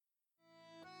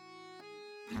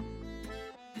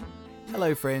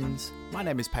Hello friends, my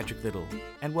name is Patrick Little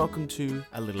and welcome to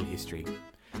A Little History,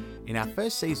 in our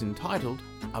first season titled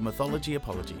A Mythology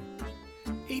Apology.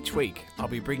 Each week I'll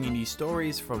be bringing you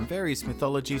stories from various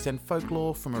mythologies and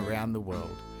folklore from around the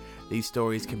world. These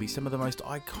stories can be some of the most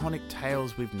iconic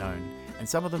tales we've known, and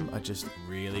some of them are just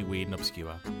really weird and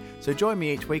obscure. So join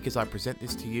me each week as I present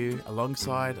this to you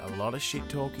alongside a lot of shit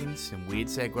talking, some weird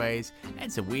segues,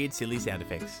 and some weird silly sound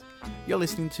effects. You're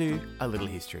listening to A Little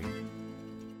History.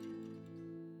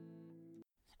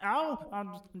 Oh,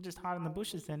 I'm just hiding in the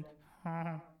bushes then.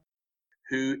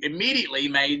 Who immediately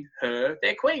made her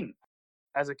their queen.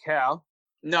 As a cow?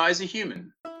 No, as a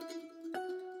human.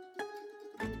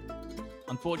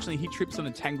 Unfortunately, he trips on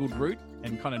a tangled root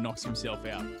and kind of knocks himself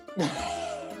out.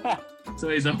 So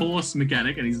he's a horse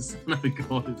mechanic and he's a son of a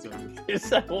god as well.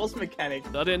 It's a horse mechanic.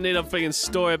 I didn't need a freaking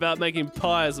story about making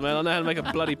pies, man. I know how to make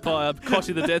a bloody pie. I'm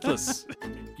Cotty the Deathless.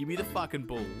 Give me the fucking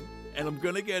ball, and I'm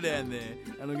gonna go down there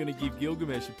and I'm gonna give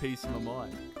Gilgamesh a piece of my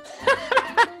mind.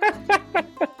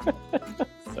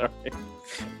 Sorry.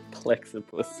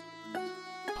 Plexipus.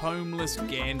 Homeless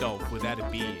Gandalf without a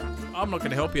beard. I'm not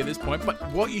going to help you at this point, but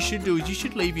what you should do is you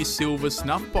should leave your silver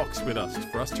snuff box with us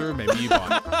for us to remember you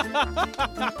by.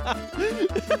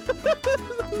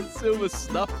 Silver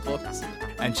snuff box.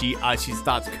 And she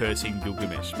starts cursing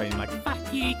Gilgamesh, being like,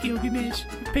 "Fuck you, Gilgamesh,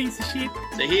 you piece of shit."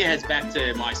 So he heads back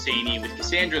to Mycenae with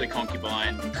Cassandra the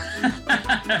concubine.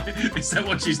 Is that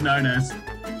what she's known as?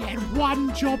 You had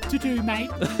one job to do, mate.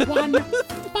 One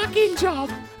fucking job.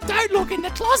 Don't look in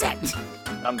the closet.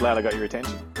 I'm glad I got your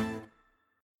attention.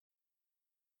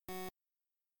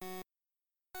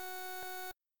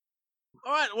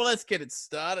 All right, well, let's get it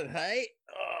started, hey?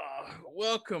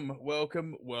 Welcome.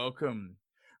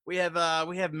 We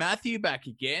have Matthew back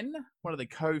again, one of the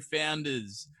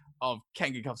co-founders of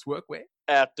Kangaroo Cuffs Workwear.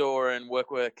 Outdoor and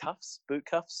workwear cuffs, boot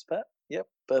cuffs, Pat. Yep.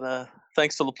 But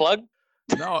thanks for the plug.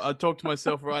 No, I talked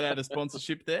myself right out of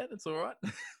sponsorship there. That's all right.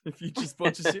 Future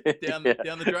sponsorship down the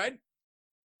drain.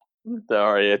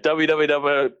 Sorry,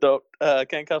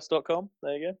 www.cancuffs.com.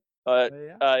 There you go. There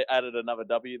you I added another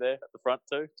W there at the front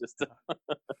too. Just to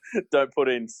don't put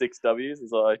in 6 W's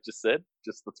as I just said.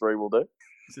 Just the 3 will do.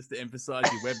 Just to emphasise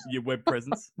your web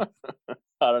presence.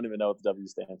 I don't even know what the W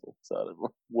stands for. So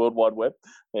World Wide Web.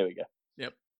 There we go.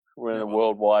 Yep. We're in a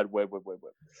World Wide Web.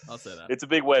 I'll say that. It's a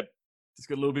big web. Just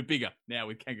got a little bit bigger now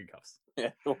with Kangaroo Cuffs. Yeah.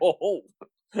 Oh,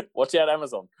 watch out,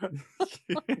 Amazon.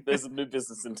 There's a new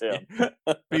business in town.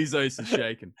 Bezos is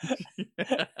shaking.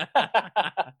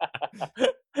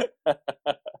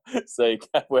 See,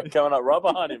 we're coming up right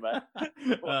behind you, mate.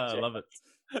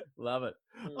 Love it.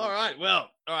 All right,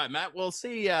 Matt. We'll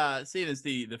see as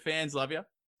the fans love you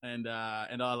and I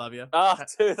love you.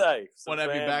 Do they? Want to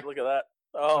have you back? Look at that.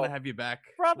 Want to have you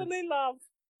back? Brotherly love.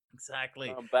 Exactly.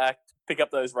 I'm back. Pick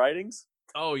up those ratings.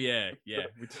 Oh yeah.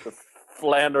 The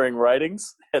floundering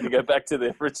ratings. Had to go back to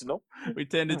the original. We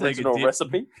tend to take a dip.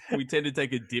 Recipe. We tend to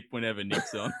take a dip whenever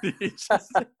Nick's on.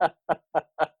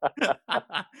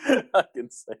 I can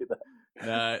see that.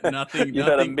 No, nothing. You've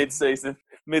had a mid-season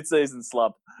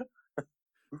slump.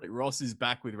 Like Ross is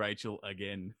back with Rachel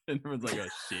again, and everyone's like, "Oh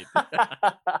shit!"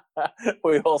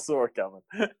 We all saw it coming.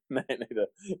 We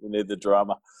need the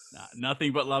drama.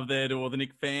 Nothing but love there to all the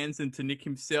Nick fans and to Nick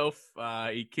himself.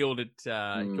 He killed it.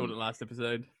 He killed it last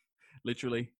episode,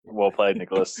 literally. Well played,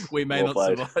 Nicholas. We may not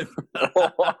survive.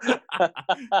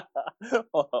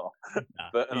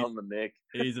 Burn on the neck.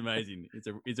 He's amazing.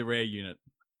 It's a rare unit.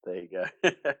 There you go.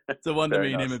 It's a wonder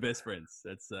me and him nice. are best friends.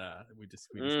 That's we just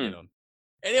get on.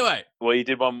 Anyway. Well, you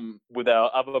did one with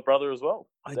our other brother as well.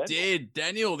 I did.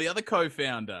 Daniel, the other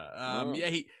co-founder. Yeah,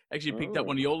 he actually picked up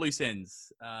one of your loose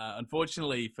ends.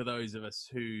 Unfortunately, for those of us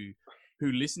who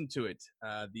listened to it,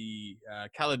 the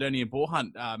Caledonian Boar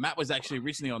Hunt, Matt was actually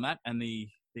originally on that, and the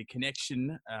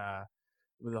connection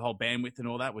with the whole bandwidth and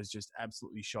all that was just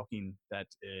absolutely shocking that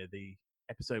the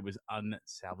episode was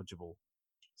unsalvageable.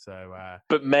 So,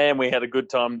 but man, we had a good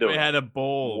time doing it. We had a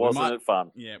ball. Wasn't it fun?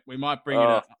 Yeah, we might bring it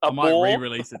up. I might ball?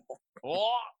 re-release it.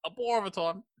 Oh, a ball of a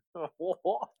time.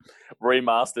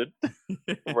 Remastered.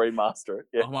 Remaster it.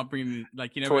 Yeah. I might bring,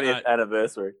 20th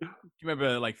anniversary. Do you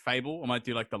remember, Fable? I might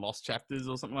do, the Lost Chapters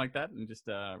or something like that and just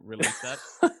release that.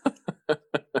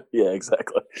 Yeah,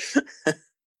 exactly.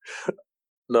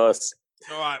 Nice.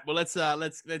 All right, well, let's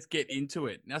get into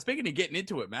it. Now, speaking of getting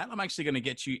into it, Matt, I'm actually going to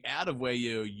get you out of where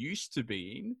you're used to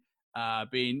being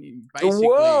basically.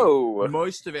 Whoa.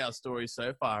 Most of our stories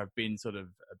so far have been sort of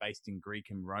based in Greek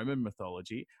and Roman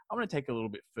mythology. I'm going to take a little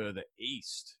bit further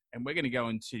east, and we're going to go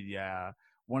into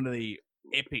one of the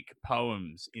epic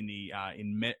poems in the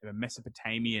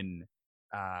Mesopotamian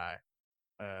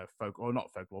folk, or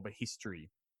not folklore, but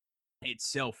history.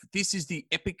 itself. This is the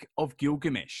Epic of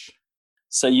Gilgamesh.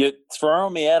 So you're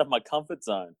throwing me out of my comfort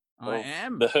zone. I of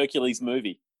am. The Hercules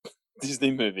movie,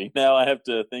 Disney movie. Now I have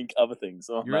to think other things.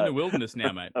 Oh, You're in no. the wilderness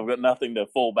now, mate. I've got nothing to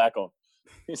fall back on.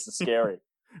 This is scary.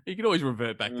 You can always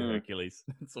revert back to Mm. Hercules.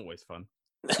 It's always fun.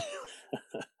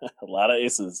 A lot of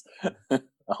S's.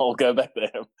 I'll go back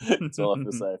there. That's all I have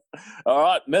to say. All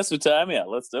right, Mesopotamia.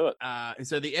 Let's do it.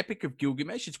 So the Epic of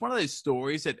Gilgamesh, it's one of those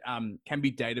stories that can be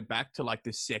dated back to like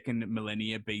the second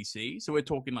millennia BC. So we're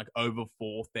talking like over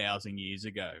 4,000 years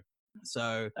ago.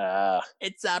 So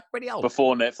it's pretty old.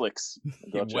 Before Netflix.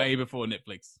 Gotcha. Way before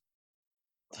Netflix.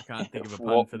 I can't think of a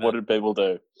pun for that. What did people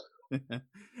do?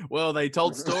 Well, they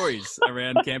told stories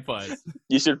around campfires.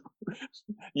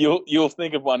 You'll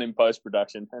think of one in post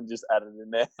production and just add it in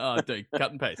there. Oh, dude,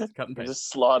 cut and paste. Just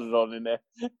slide it on in there.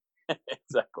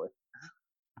 Exactly.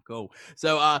 Cool.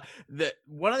 So,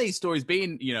 one of these stories,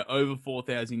 being over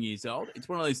 4,000 years old, it's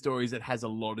one of those stories that has a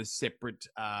lot of separate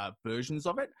versions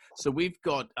of it. So we've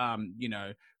got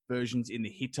versions in the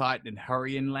Hittite and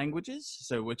Hurrian languages.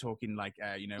 So we're talking like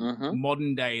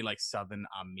modern day like southern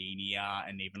Armenia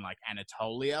and even like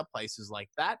Anatolia, places like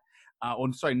that.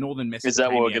 Northern Mesopotamia. Is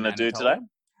that what we're going to do today?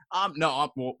 No,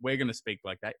 we're going to speak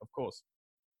like that, of course.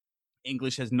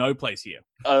 English has no place here.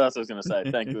 Oh, that's what I was going to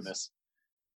say. Thank goodness.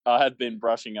 I had been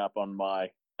brushing up on my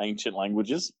ancient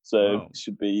languges, so it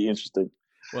should be interesting.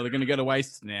 Well, they're going to go to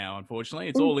waste now, unfortunately.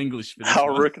 It's all English for this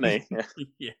How one. Rukni.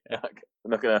 Yeah. Okay.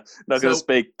 We're not gonna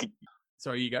speak.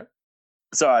 Sorry, you go.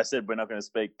 Sorry, I said we're not going to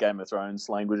speak Game of Thrones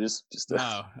languages. Just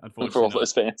no, unfortunately, for all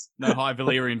those fans. No High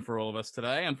Valyrian for all of us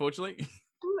today, unfortunately.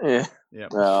 Yeah. Yeah.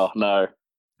 Oh no.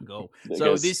 Cool.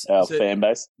 So this our fan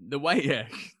base. The way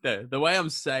I'm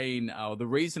saying, the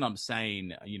reason I'm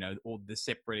saying, all the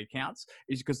separate accounts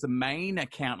is because the main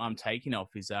account I'm taking off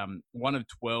is one of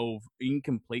 12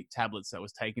 incomplete tablets that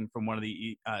was taken from one of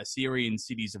the Assyrian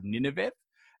cities of Nineveh.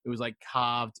 It was like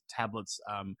carved tablets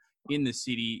in the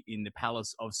city, in the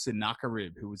palace of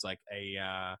Sennacherib, who was like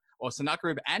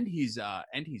Sennacherib and his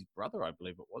brother, I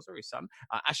believe it was, or his son,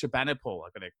 Ashurbanipal.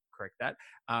 I've got to correct that.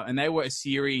 And they were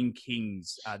Assyrian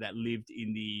kings that lived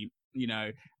in the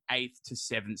 8th to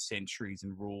 7th centuries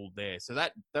and ruled there. So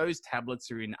those tablets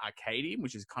are in Akkadian,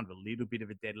 which is kind of a little bit of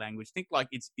a dead language. Think like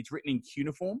it's written in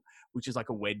cuneiform, which is like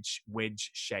a wedge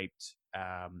shaped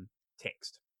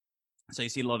text. So you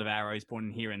see a lot of arrows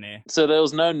pointing here and there. So there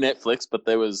was no Netflix, but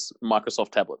there was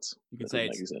Microsoft tablets. You could say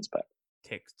it's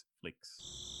text flicks.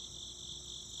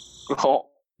 Oh,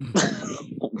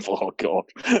 oh God!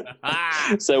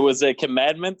 So was there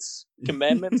commandments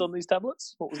on these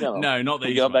tablets? What was going on? No, not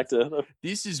these. Go back to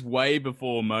this is way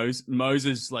before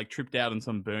Moses like tripped out on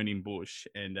some burning bush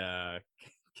and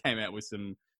came out with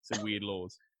some weird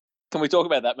laws. Can we talk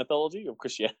about that mythology of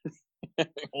Christianity?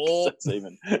 That's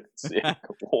even.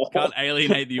 Can't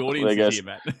alienate the audience here,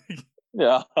 Matt.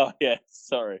 Yeah. Oh, yeah.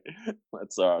 Sorry.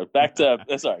 That's all right. Back to.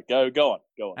 Sorry. Go on.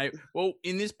 Hey, well,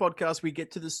 in this podcast, we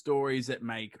get to the stories that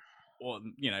make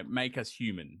us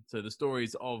human. So the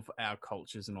stories of our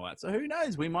cultures and all that. So who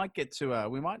knows? We might get to.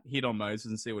 We might hit on Moses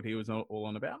and see what he was all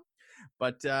on about.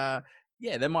 But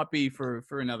yeah, that might be for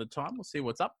another time. We'll see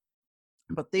what's up.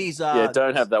 But these are. Yeah.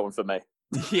 Don't have that one for me.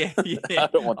 Yeah. I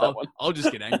don't want that one. I'll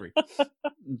just get angry.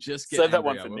 Save that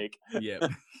one for Nick. Yeah.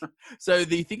 So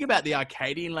the thing about the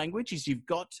Akkadian language is you've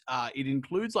got it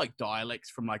includes like dialects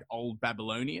from like Old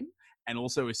Babylonian and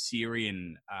also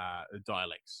Assyrian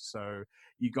dialects. So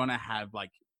you're gonna have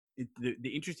like the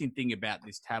interesting thing about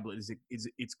this tablet is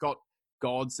it's got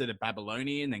gods that are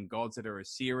Babylonian and gods that are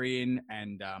Assyrian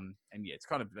and yeah, it's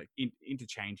kind of like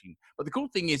interchanging. But the cool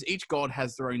thing is each god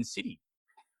has their own city.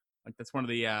 Like that's one of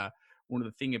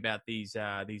the thing about these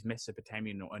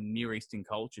Mesopotamian or Near Eastern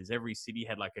cultures. Every city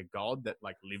had like a god that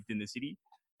like lived in the city,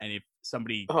 and if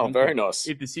somebody very nice.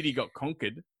 If the city got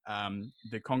conquered,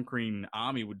 the conquering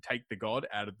army would take the god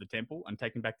out of the temple and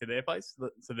take him back to their place.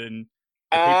 So then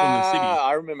the people in the city.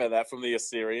 I remember that from the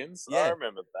Assyrians. Yeah. I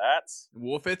remember that.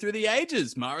 Warfare Through the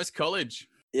Ages, Marist College.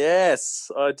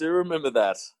 Yes, I do remember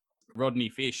that. Rodney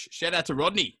Fish. Shout out to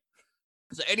Rodney.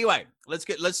 So anyway,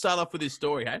 let's start off with this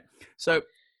story, hey? So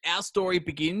our story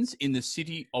begins in the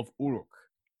city of Uruk.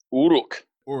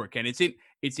 Uruk, and it's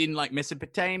in like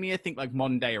Mesopotamia. Think like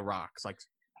modern day Iraq. It's like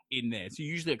in there. It's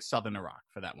usually like southern Iraq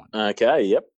for that one. Okay.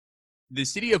 Yep. The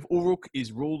city of Uruk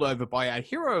is ruled over by our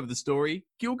hero of the story,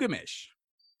 Gilgamesh.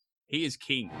 He is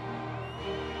king.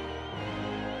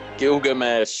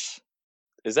 Gilgamesh.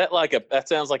 Is that like that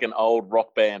sounds like an old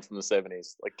rock band from the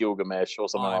 70s, like Gilgamesh or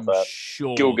something like that?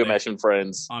 Sure Gilgamesh and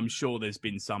Friends. I'm sure there's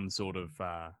been some sort of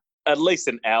at least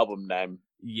an album name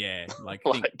Yeah, like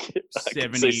Like, think I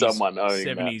can see someone owning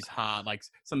that. 70s hard, like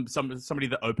somebody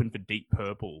that opened for Deep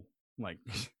Purple, like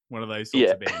one of those sorts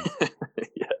Yeah. of bands.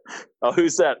 Yeah. Oh,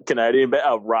 who's that Canadian band?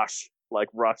 Oh, Rush. Like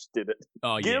Rush did it.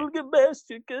 Oh yeah, Gilgamesh,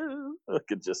 you go. I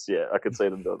could see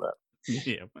them doing that.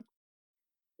 yeah.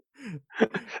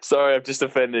 Sorry, I've just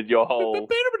offended your whole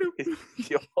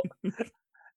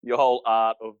your whole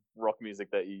art of rock music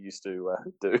that you used to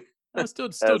do. I still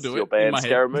as do your it in band my head.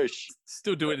 Scaramouche.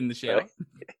 Still do it in the shower.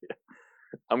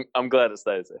 I'm glad it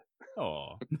stays there.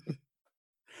 Oh.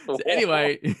 So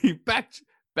anyway,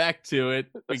 back to it.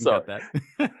 We can cut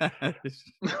that.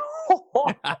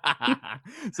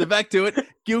 So back to it.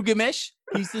 Gilgamesh,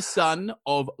 he's the son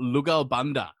of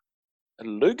Lugalbanda.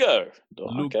 Lugo.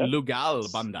 Oh, okay.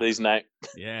 Lugalbanda. These names.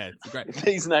 Yeah, it's great.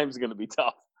 These names are going to be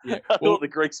tough. Yeah. I Well, thought the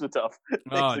Greeks were tough. These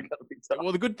are going to be tough.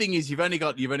 well, the good thing is you've only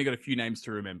got a few names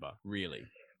to remember, really.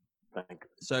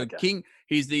 So Okay. King,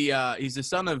 he's the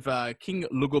son of King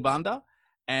Lugalbanda,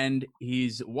 and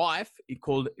his wife is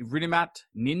called Rimat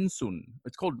Ninsun.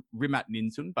 It's called Rimat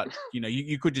Ninsun, but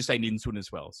you could just say Ninsun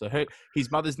as well. So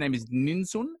his mother's name is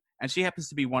Ninsun, and she happens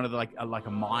to be one of the, like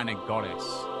a minor goddess,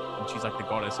 and she's like the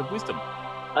goddess of wisdom.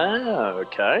 Oh,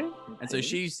 okay. And so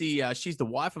she's the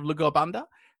wife of Lugalbanda.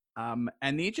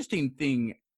 And the interesting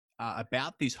thing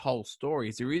about this whole story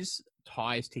is there is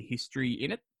ties to history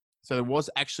in it. So there was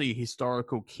actually a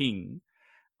historical king,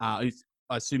 a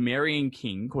Sumerian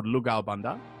king called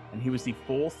Lugalbanda, and he was the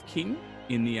fourth king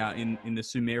in the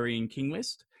Sumerian king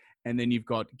list. And then you've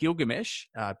got Gilgamesh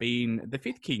being the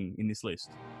fifth king in this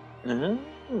list. Oh.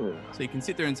 So you can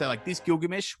sit there and say, like, this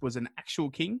Gilgamesh was an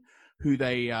actual king who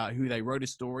they wrote a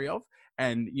story of,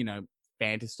 and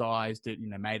fantasized it,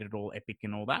 made it all epic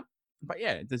and all that. But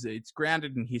yeah, it's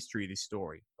grounded in history, this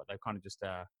story. But they've kind of just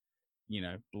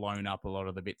blown up a lot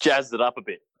of the bits. Jazzed it up a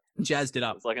bit. Jazzed it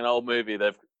up. It's like an old movie.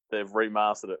 They've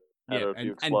remastered it. Added a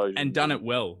few explosions. And done it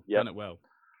well. Yep. Done it well.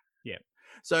 Yeah.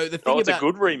 So the thing it's a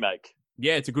good remake.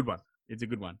 Yeah, it's a good one. It's a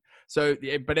good one. So,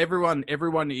 yeah, but everyone's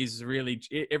really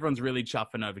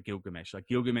chuffing over Gilgamesh. Like,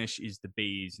 Gilgamesh is the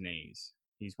bee's knees.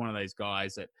 He's one of those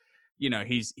guys that,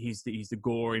 he's the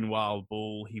goring wild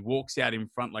bull. He walks out in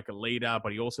front like a leader,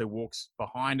 but he also walks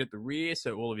behind at the rear,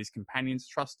 so all of his companions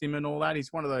trust him and all that.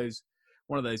 He's one of those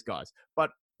guys.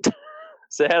 But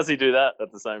so how's he do that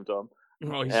at the same time?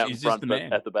 Well, Out he's in front, just the man.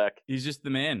 but at the back. He's just the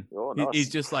man. Oh, nice. He's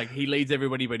just like, he leads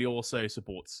everybody, but he also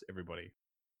supports everybody.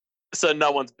 So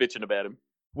no one's bitching about him.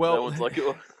 Well, No one's like,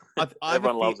 oh, I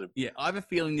everyone loves him. Yeah, I have a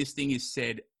feeling this thing is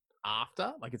said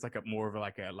after, like it's like more of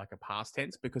a past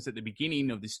tense, because at the beginning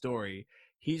of this story,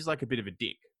 he's like a bit of a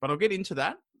dick. But I'll get into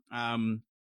that.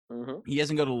 He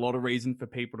hasn't got a lot of reason for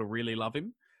people to really love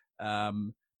him,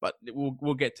 but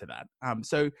we'll get to that.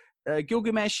 So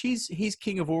Gilgamesh, he's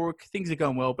king of Uruk. Things are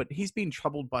going well, but he's been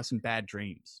troubled by some bad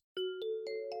dreams.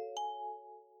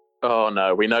 Oh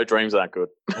no, we know dreams aren't good.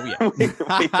 Oh yeah, we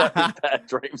know bad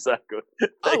dreams aren't good. They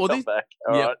come back.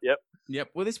 All right, Yep.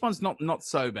 Well, this one's not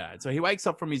so bad. So he wakes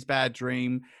up from his bad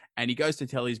dream and he goes to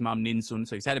tell his mum Ninsun.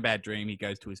 So he's had a bad dream. He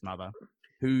goes to his mother,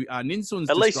 who Ninsun's.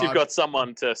 At least you've got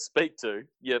someone to speak to.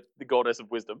 Yep, the goddess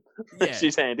of wisdom. Yeah.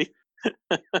 She's handy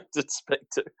to speak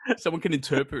to. Someone can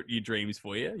interpret your dreams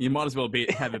for you. You might as well be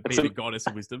the goddess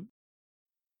of wisdom.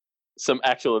 Some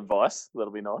actual advice.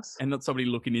 That'll be nice. And not somebody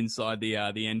looking inside the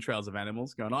entrails of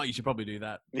animals going, oh, you should probably do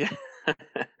that. Yeah.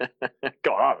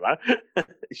 God, I don't know.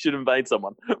 You should invade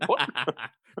someone. What?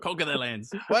 Conquer their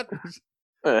lands. What?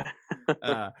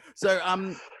 So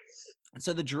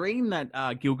the dream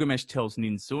that Gilgamesh tells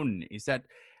Ninsun is that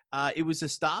it was a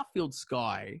star-filled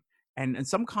sky and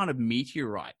some kind of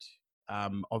meteorite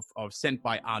of sent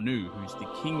by Anu, who's the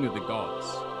king of the gods,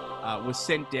 was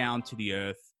sent down to the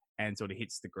earth and sort of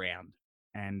hits the ground,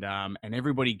 and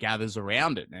everybody gathers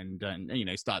around it and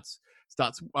starts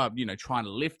trying to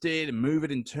lift it and move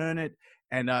it and turn it,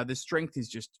 and the strength is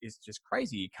just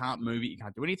crazy. You can't move it, you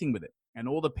can't do anything with it, and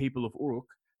all the people of Uruk,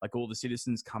 like all the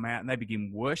citizens, come out and they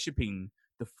begin worshipping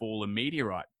the fallen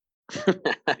meteorite.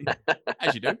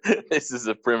 As you do. This is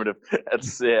a primitive.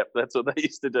 That's what they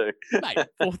used to do. Mate,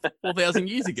 4,000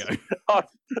 years ago.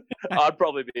 I'd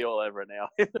probably be all over it now.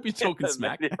 They'd be talking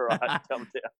smack. Right, come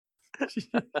down.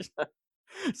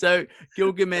 So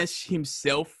Gilgamesh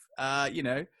himself,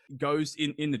 goes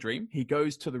in the dream. He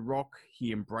goes to the rock.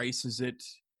 He embraces it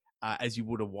as you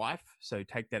would a wife. So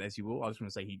take that as you will. I just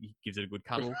want to say he gives it a good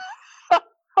cuddle.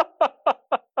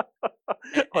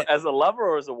 As a lover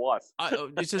or as a wife?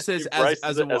 It just says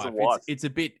as a wife. It's a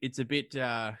bit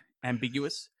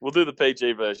ambiguous. We'll do the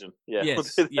PG version. Yeah.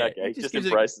 Yes, we'll do that. yeah. Okay. Just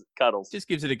embrace cuddles. Just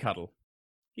gives it a cuddle.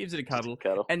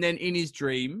 And then in his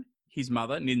dream, his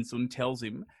mother, Ninsun, tells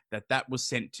him that was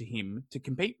sent to him to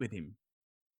compete with him,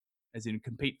 as in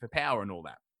compete for power and all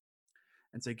that.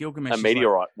 And so Gilgamesh A is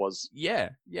meteorite was. yeah.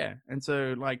 And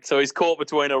so So he's caught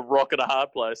between a rock and a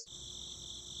hard place.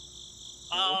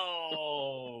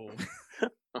 oh.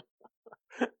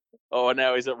 Oh,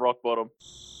 now he's at rock bottom.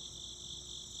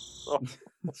 Oh,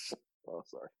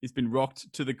 sorry. He's been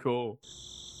rocked to the core.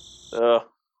 Okay.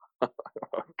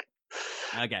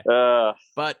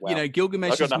 But, wow.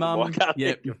 Gilgamesh's mum...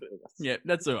 Yep,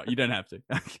 that's all right. You don't have to.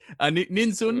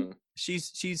 Ninsun,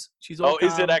 she's all Oh,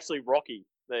 is calm. it actually Rocky?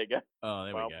 There you go. Oh,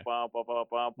 there we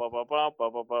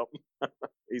go.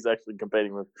 He's actually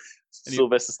competing with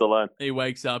Sylvester Stallone. He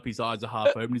wakes up, his eyes are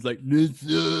half open. He's like,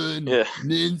 Ninsun! Yeah.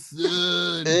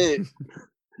 Ninsun!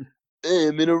 Hey,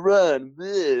 I'm in a run.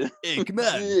 Hey, come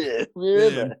on.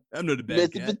 Man, I'm not a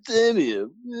bad guy. Mesopotamia.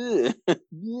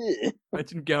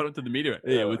 Imagine going up to the meteorite.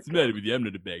 Hey, what's the matter with you? I'm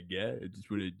not a bad guy. I just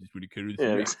want to cut with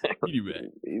some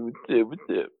meteorite. What's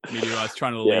up? Meteorite's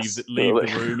trying to leave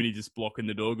the room, and he's just blocking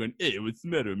the door, going, "Hey, what's the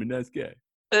matter? I'm a nice guy."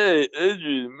 Hey,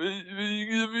 Adrian,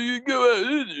 you go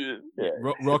out, Adrian. Yeah,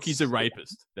 Rocky's a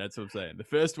rapist. That's what I'm saying. The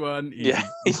first one, he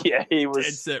was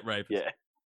dead set rapist.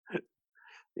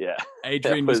 Yeah.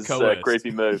 Adrian was coerced. A creepy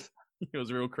move. It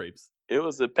was real creeps. It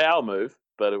was a power move,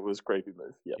 but it was a creepy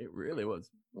move. Yeah, it really was.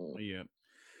 Yeah,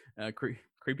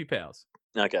 creepy powers.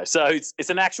 Okay, so it's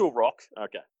an actual rock.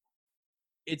 Okay,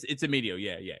 it's a meteor.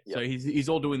 Yeah. So he's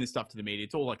all doing this stuff to the meteor.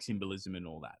 It's all like symbolism and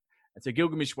all that. And so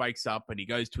Gilgamesh wakes up and he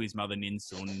goes to his mother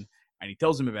Ninsun and he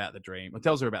tells her about the dream.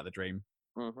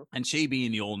 Mm-hmm. And she,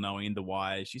 being the all-knowing, the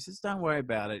wise, she says, "Don't worry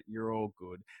about it. You're all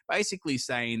good." Basically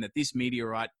saying that this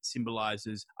meteorite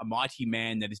symbolizes a mighty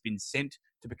man that has been sent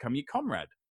to become your comrade.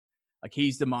 Like,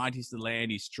 he's the mightiest of the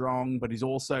land. He's strong, but he's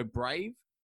also brave.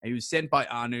 And he was sent by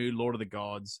Anu, Lord of the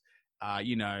gods.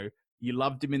 You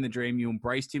loved him in the dream. You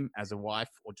embraced him as a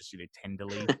wife, or just,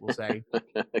 tenderly, we'll say.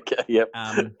 Okay, yep.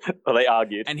 Well, they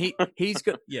argued. And he's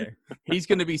going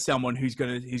to be someone who's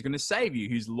going to save you,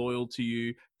 who's loyal to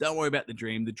you. Don't worry about the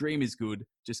dream. The dream is good.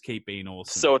 Just keep being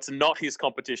awesome. So it's not his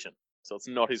competition.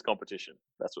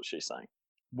 That's what she's saying.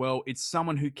 Well, it's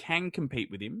someone who can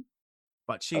compete with him,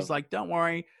 but she's like, don't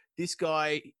worry. This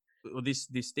guy, or this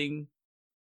thing,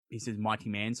 he says mighty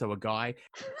man, so a guy.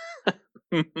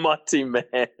 Mighty man.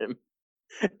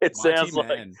 It sounds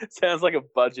like a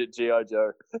budget G.I.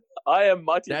 Joe. I am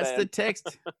mighty man. That's the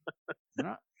text.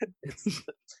 No.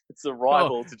 It's a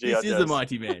rival to G.I. Joe. This is a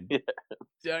mighty man. Yeah.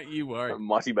 Don't you worry. A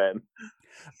mighty man.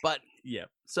 But, yeah.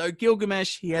 So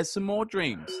Gilgamesh, he has some more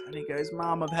dreams. And he goes,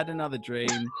 "Mom, I've had another dream."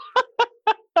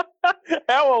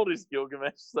 How old is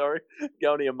Gilgamesh? Sorry.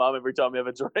 Going to your mum every time you have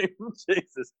a dream.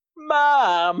 Jesus.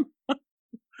 Mom.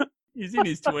 He's in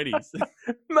his 20s.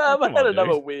 Mom, I had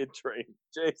another weird dream.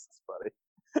 Jesus, buddy.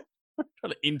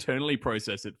 Trying to internally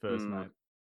process it first, mate.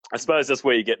 I suppose that's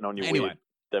where you're getting on your weird.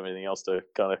 Everything else to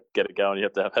kind of get it going. You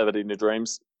have to have it in your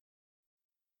dreams.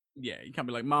 Yeah, you can't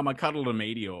be like, "Mom, I cuddled a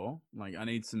meteor. Like, I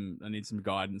need some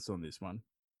guidance on this one."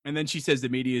 And then she says the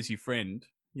meteor's your friend.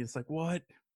 You're just like, what?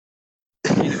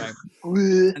 Anyway,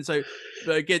 and so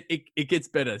it gets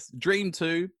better. Dream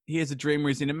 2. He has a dream where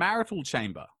he's in a marital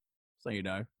chamber. So you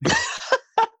know.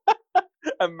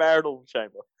 A marital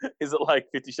chamber. Is it like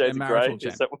 50 Shades of Grey?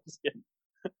 Is that what it's getting?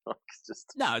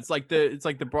 No, it's like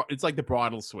the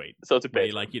bridal suite. So it's a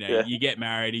bed. You get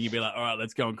married and you be like, "All right,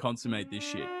 let's go and consummate this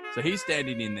shit." So he's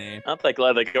standing in there. Aren't they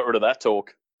glad they got rid of that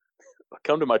talk?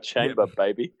 Come to my chamber,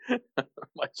 baby.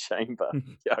 My chamber.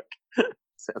 Yuck.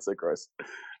 Sounds so gross.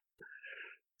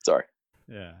 Sorry.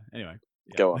 Yeah. Anyway.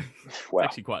 Yeah. Go on. Wow. It's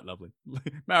actually quite lovely.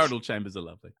 Marital chambers are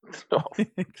lovely. Oh.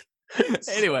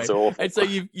 Anyway, and so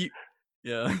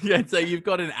so you've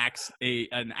got an axe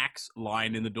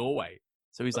lying in the doorway.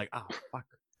 So he's like, "Oh fuck,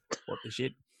 what the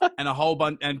shit?" And a whole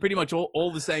bunch, and pretty much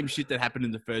all the same shit that happened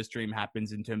in the first dream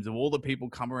happens in terms of all the people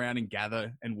come around and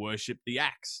gather and worship the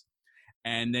axe.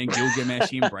 And then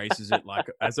Gilgamesh embraces it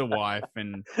like as a wife,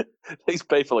 and these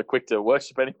people are quick to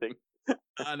worship anything.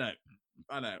 I know.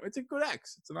 It's a good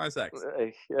axe. It's a nice axe.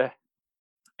 Yeah.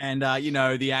 And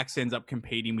the axe ends up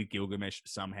competing with Gilgamesh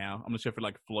somehow. I'm not sure if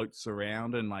it floats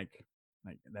around and like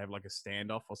they have a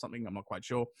standoff or something. I'm not quite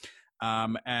sure.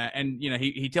 And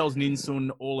he tells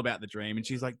Ninsun all about the dream, and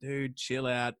she's like, "Dude, chill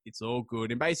out. It's all good."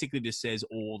 And basically just says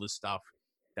all the stuff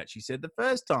that she said the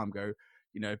first time. Go,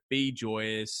 be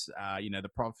joyous. The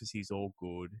prophecy's all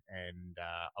good, and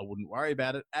I wouldn't worry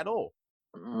about it at all.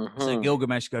 Mm-hmm. So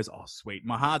Gilgamesh goes, "Oh, sweet.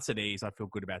 My heart's at ease. I feel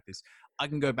good about this. I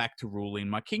can go back to ruling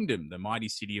my kingdom, the mighty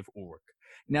city of Uruk."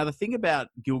 Now, the thing about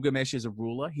Gilgamesh as a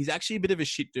ruler, he's actually a bit of a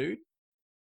shit dude.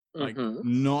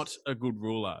 Not a good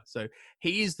ruler. So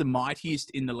he is the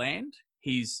mightiest in the land.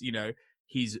 He's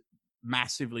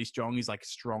massively strong. He's like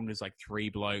strong as like 3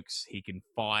 blokes. He can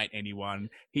fight anyone.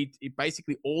 He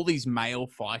basically, all these male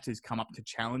fighters come up to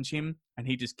challenge him, and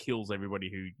he just kills everybody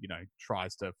who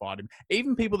tries to fight him.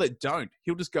 Even people that don't,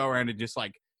 he'll just go around and just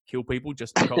like kill people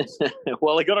just because.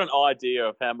 Well, I got an idea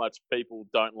of how much people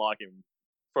don't like him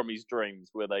from his dreams,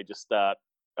 where they just start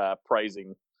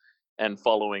praising and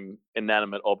following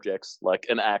inanimate objects like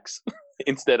an axe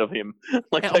instead of him.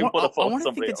 Like they want to follow I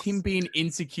somebody think else. it's him being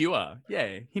insecure.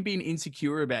 Yeah, him being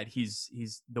insecure about his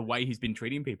the way he's been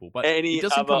treating people, but Any it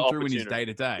doesn't other come through in his opportunity day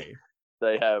to day.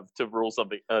 They have to rule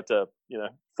something, to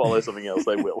follow something else.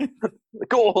 They will.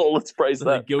 Like, oh, let's praise So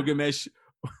that. like Gilgamesh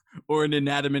or an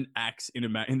inanimate axe in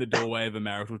the doorway of a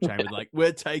marital chamber. Like,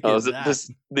 we're taking Oh, is it that.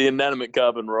 the inanimate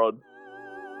carbon rod?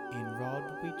 In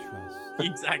Rod we trust.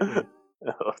 Exactly.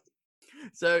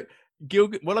 So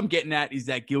what I'm getting at is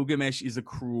that Gilgamesh is a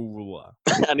cruel ruler.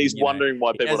 And he's wondering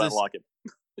why people has don't like him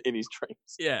in his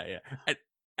dreams. Yeah.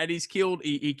 And he's killed.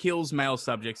 He kills male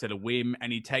subjects at a whim,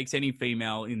 and he takes any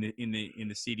female in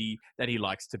the city that he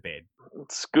likes to bed.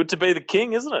 It's good to be the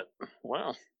king, isn't it?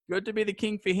 Wow. Good to be the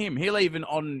king for him. He'll even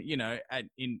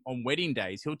on wedding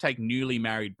days, he'll take newly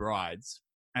married brides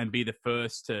and be the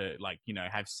first to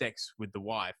have sex with the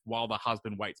wife while the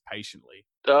husband waits patiently.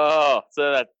 Oh,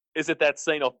 so is it that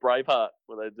scene off Braveheart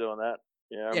where they're doing that?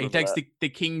 Yeah, he takes the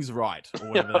king's right or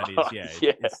whatever that is. Yeah,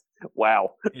 yeah.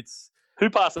 Wow. It's who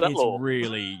passed that law?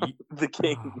 Really the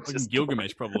king.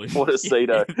 Gilgamesh probably. What a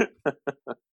cedo.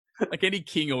 Like any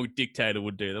king or dictator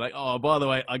would do. They're like, oh, by the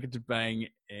way, I get to bang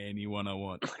anyone I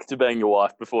want. I get to bang your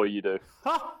wife before you do.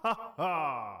 Ha ha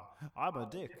ha! I'm a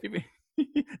dick.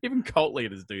 Even cult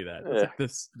leaders do that. Yeah.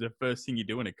 That's like the first thing you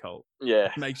do in a cult.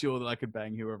 Yeah. Make sure that I can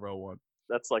bang whoever I want.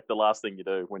 That's like the last thing you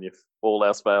do when all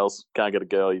else fails, can't get a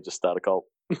girl, you just start a cult.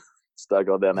 Start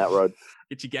going down that road.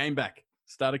 Get your game back.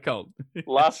 Start a cult.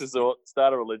 Last resort,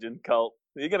 start a religion, cult.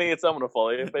 You're going to get someone to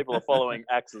follow you. People are following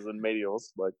axes and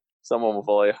meteors. Like, someone will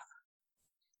follow you.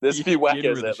 There's a few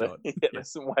wackos out there. Yeah,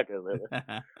 there's some wackos out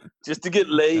there. Just to get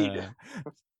laid.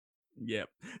 Yeah.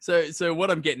 So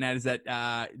what I'm getting at is that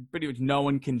pretty much no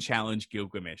one can challenge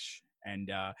Gilgamesh.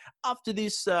 And after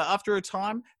a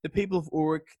time, the people of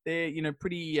Uruk, they're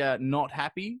pretty not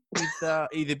happy with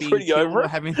either being killed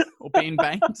or being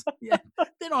banged. Yeah,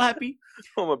 they're not happy.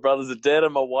 Oh, my brothers are dead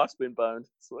and my wife's been boned.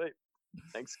 Sweet.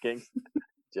 Thanks, King.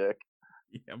 Jerk.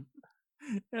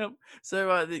 Yeah.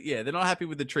 So they're not happy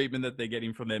with the treatment that they're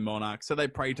getting from their monarch. So they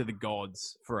pray to the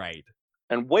gods for aid.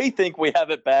 And we think we have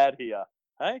it bad here.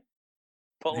 Hey,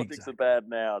 politics are bad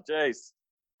now. Jeez,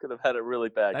 could have had it really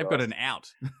bad. They've got an out.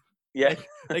 Yeah,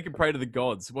 they can pray to the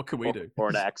gods. What can we do? Or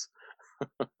an axe.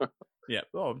 Yeah.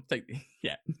 Oh,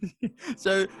 yeah.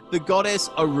 So the goddess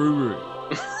Aruru.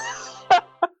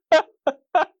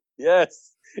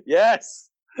 Yes.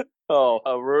 Oh,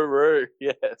 Aruru.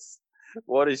 Yes.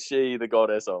 What is she the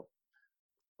goddess of?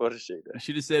 What does she do? I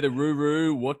should have said,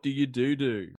 Aruru, what do you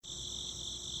do?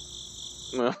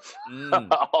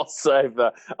 I'll save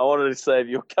that. I wanted to save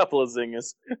you a couple of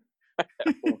zingers.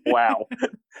 Wow.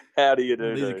 How do you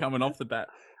do? These are coming off the bat.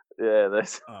 Yeah,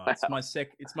 that's.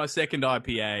 It's my second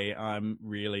IPA. I'm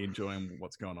really enjoying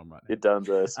what's going on right now. It done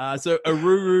this. So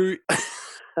Aruru,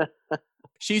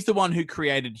 she's the one who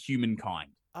created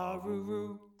humankind.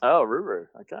 Aruru. Oh, Ruru.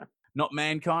 Okay. Not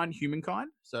mankind,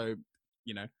 humankind. So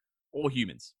all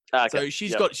humans. Okay. So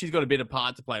she's got a bit of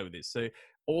part to play with this. So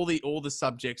all the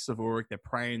subjects of Uruk, they're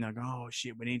praying. They're like, oh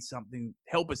shit, we need something.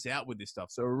 Help us out with this stuff.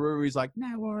 So Aruru's like,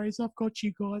 no worries, I've got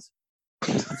you guys.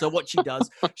 And so what she does,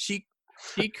 she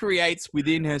creates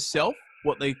within herself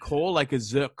what they call like a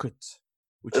zirkut,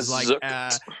 which is like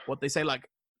what they say like,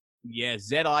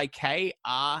 Zikrtt.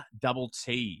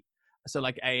 So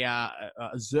like a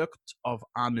zirkut of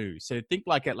Anu. So think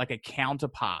like a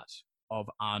counterpart of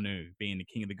Anu being the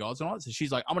king of the gods and all that. So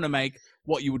she's like, I'm going to make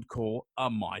what you would call a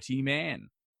mighty man.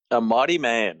 A mighty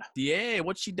man. Yeah,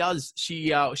 what she does,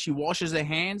 she washes her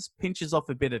hands, pinches off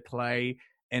a bit of clay,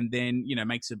 and then,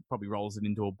 probably rolls it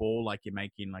into a ball like you're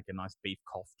making like a nice beef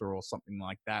kofta or something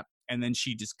like that. And then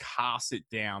she just casts it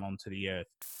down onto the earth.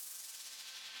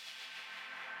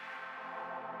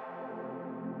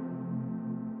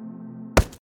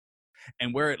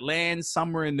 And where it lands,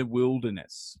 somewhere in the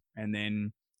wilderness. And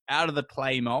then out of the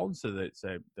clay mold, so the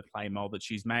clay mold that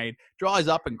she's made dries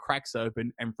up and cracks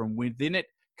open, and from within it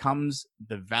comes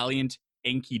the valiant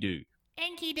Enkidu.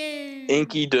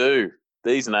 Enkidu.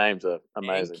 These names are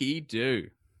amazing. Enkidu.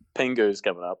 Pingu's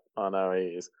coming up. I know he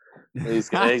is.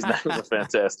 His names are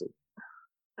fantastic.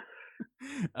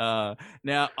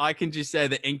 Now, I can just say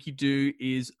that Enkidu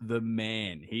is the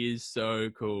man. He is so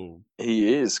cool.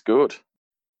 He is good.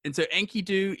 And so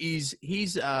Enkidu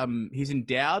he's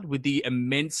endowed with the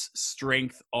immense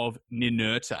strength of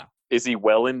Ninurta. Is he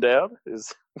well endowed?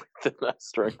 Is with the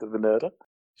strength of Ninurta?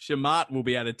 Shamat will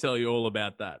be able to tell you all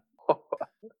about that.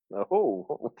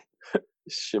 Oh,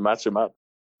 Shamat.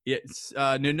 Yes,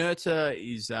 Ninurta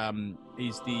is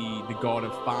the god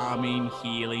of farming,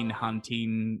 healing,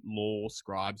 hunting, law,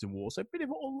 scribes, and war. So a bit of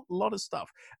a lot of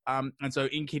stuff. And so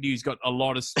Enkidu's got a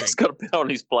lot of strength. He's got a bit on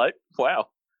his plate. Wow.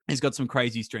 He's got some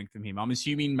crazy strength from him. I'm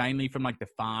assuming mainly from like the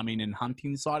farming and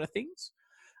hunting side of things,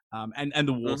 and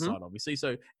the war side, obviously.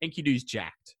 So Enkidu's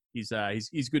jacked. He's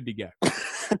good to go.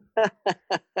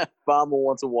 Farmer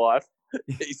wants a wife.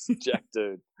 He's Jack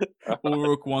dude.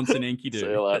 Uruk wants an Enkidu. See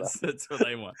you later. That's what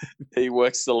they want. He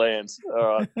works the lands.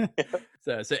 All right.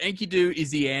 So Enkidu is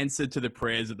the answer to the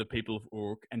prayers of the people of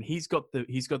Uruk, and he's got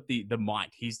the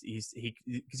might. He's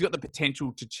got the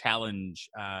potential to challenge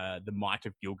the might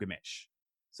of Gilgamesh.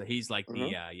 So he's like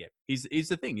he's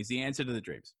the thing. He's the answer to the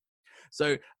dreams.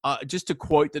 So just to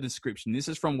quote the description, this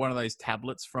is from one of those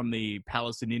tablets from the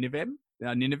Palace of Nineveh.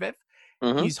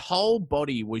 His whole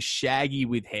body was shaggy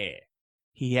with hair.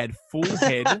 He had full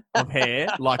head of hair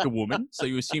like a woman. So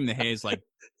you assume the hair's like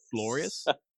glorious.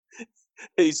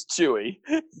 He's chewy.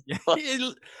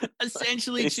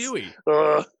 Essentially chewy.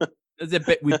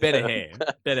 With better hair.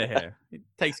 Better hair. He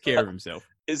takes care of himself.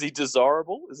 Is he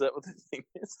desirable? Is that what the thing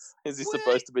is? Is he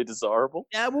supposed to be desirable?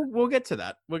 Yeah, we'll get to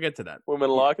that.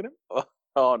 Women liking him?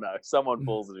 Oh no, someone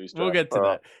falls into his trap. We'll get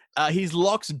to that. His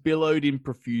locks billowed in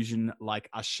profusion like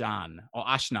Ashnan,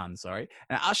 sorry.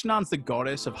 And Ashnan's the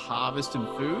goddess of harvest and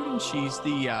food, and she's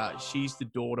the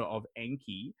daughter of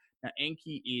Enki. Now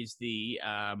Enki is the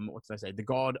the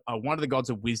god, one of the gods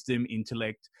of wisdom,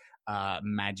 intellect,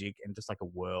 magic, and just like a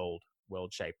world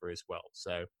shaper as well.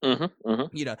 So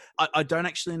you know, I don't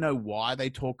actually know why they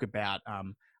talk about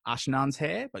Ashnan's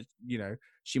hair, but you know,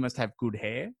 she must have good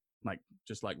hair. Like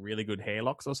just like really good hair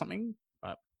locks or something,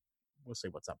 but we'll see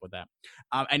what's up with that.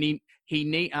 And he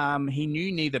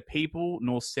knew neither people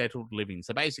nor settled living.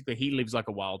 So basically, he lives like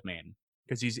a wild man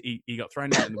because he got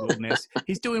thrown out in the wilderness.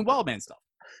 He's doing wild man stuff.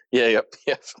 Yeah,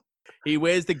 yep. He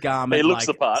wears the garment. He looks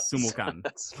like the part. Sumulkan.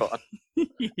 That's fine.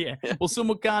 Yeah. Well,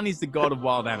 Sumulkan is the god of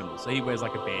wild animals, so he wears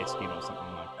like a bear skin or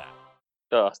something like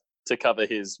that. To cover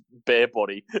his bare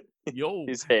body,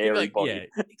 his hairy body.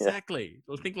 Yeah, exactly.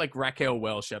 Well, think like Raquel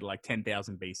Welch had like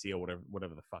 10,000 BC or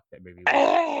whatever the fuck that movie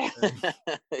was.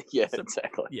 Yeah,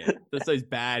 exactly. Yeah, that's those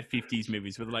bad 50s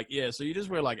movies where they're like, yeah, so you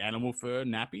just wear like animal fur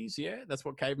nappies, yeah? That's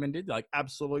what cavemen did? Like,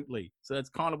 absolutely. So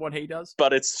that's kind of what he does.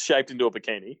 But it's shaped into a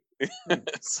bikini.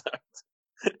 So,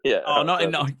 yeah. Oh, not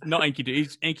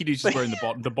Enkidu. Enkidu's just wearing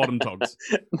the bottom togs.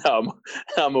 No,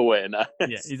 I'm aware. No,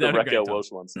 yeah, he's the Raquel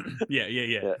Welch ones.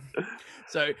 Yeah.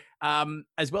 So,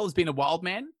 as well as being a wild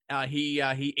man,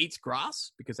 he eats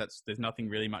grass because there's nothing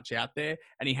really much out there,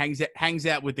 and he hangs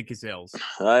out with the gazelles.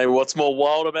 Hey, what's more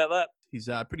wild about that? He's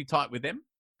pretty tight with them,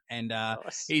 and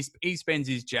nice. he spends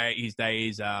his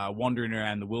days wandering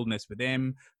around the wilderness with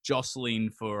them,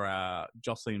 jostling for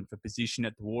position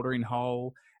at the watering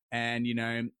hole. And you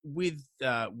know, with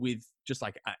just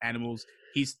like animals,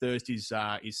 his thirst is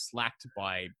slacked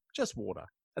by just water.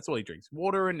 That's all he drinks: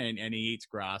 water, and he eats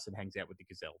grass and hangs out with the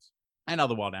gazelles and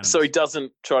other wild animals. So he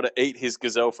doesn't try to eat his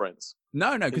gazelle friends.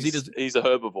 No, because he's a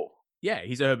herbivore. Yeah,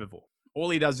 he's a herbivore. All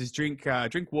he does is drink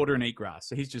water and eat grass.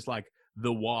 So he's just like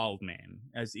the wild man.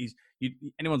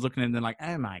 Anyone's looking at him, they're like,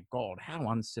 "Oh my god, how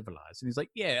uncivilized!" And he's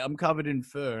like, "Yeah, I'm covered in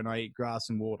fur and I eat grass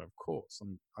and water. Of course,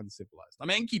 I'm uncivilized. I'm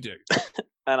Enkidu."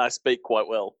 And I speak quite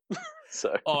well.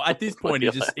 So at this point,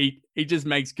 he just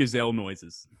makes gazelle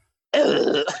noises. So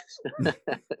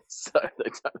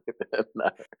they don't even know.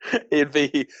 It'd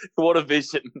be what a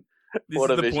vision. This is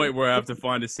the point where I have to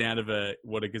find a sound of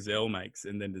what a gazelle makes,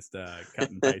 and then just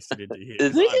cut and paste it into here.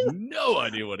 I have no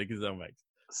idea what a gazelle makes.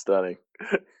 Stunning.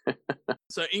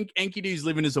 So Enkidu's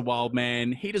living as a wild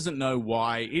man. He doesn't know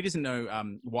why. He doesn't know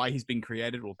why he's been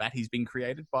created or that he's been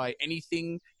created by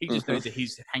anything. He just knows that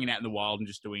he's hanging out in the wild and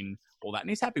just doing all that, and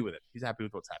he's happy with it. He's happy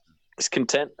with what's happening. He's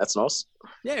content. That's nice.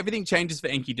 Yeah, everything changes for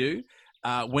Enkidu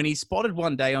when he's spotted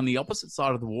one day on the opposite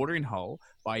side of the watering hole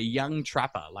by a young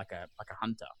trapper, like a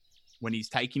hunter, when he's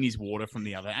taking his water from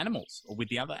the other animals or with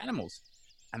the other animals.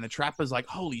 And the trapper's like,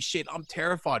 "Holy shit, I'm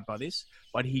terrified by this,"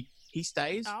 but he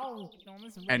stays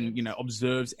and, you know,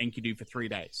 observes Enkidu for 3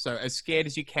 days. So as scared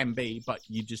as you can be, but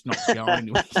you're just not going.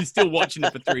 You're still watching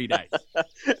it for 3 days.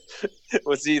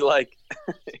 Was he like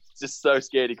just so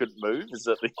scared he couldn't move? Is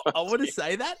that I want to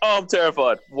say that. Oh, I'm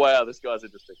terrified. Wow, this guy's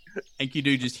interesting.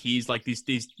 Enkidu just hears like the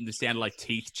sound of like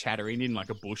teeth chattering in like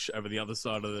a bush over the other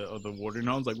side of the watering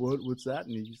hole. He's like, what's that?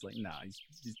 And he's just like, nah, he's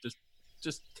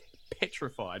just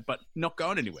petrified, but not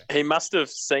going anywhere. He must have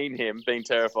seen him being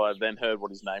terrified, then heard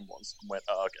what his name was, and went,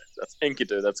 "Oh, okay, that's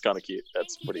Enkidu. That's kind of cute.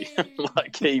 That's pretty.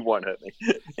 Like he won't hurt me."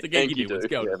 It's like Enkidu, what's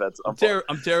going Yeah, on? that's. I'm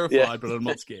terrified, but I'm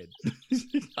not scared.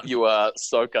 You are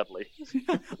so cuddly.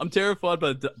 I'm terrified,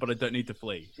 but I don't need to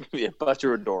flee. Yeah, but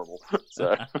you're adorable.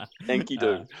 So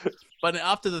Enkidu. But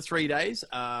after the 3 days,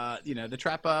 the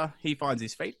trapper, he finds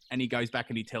his feet and he goes back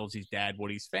and he tells his dad what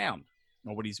he's found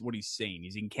or what he's seen.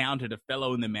 He's encountered a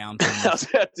fellow in the mountains. I was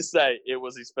about to say it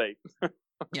was his feet.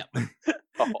 Yep.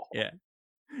 Oh. Yeah.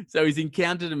 So he's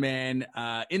encountered a man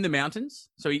in the mountains.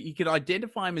 So he could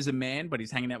identify him as a man, but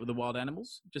he's hanging out with the wild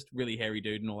animals. Just really hairy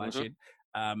dude and all that shit.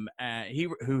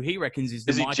 Who he reckons is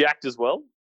the Is he jacked as well?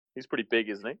 He's pretty big,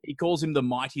 isn't he? He calls him the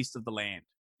mightiest of the land.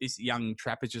 This young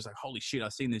trapper's just like, holy shit!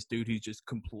 I've seen this dude who's just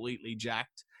completely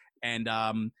jacked, and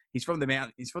he's from the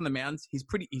mountain. He's from the mountains. He's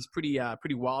pretty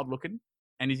wild looking,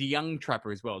 and he's a young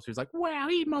trapper as well. So he's like, wow,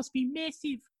 he must be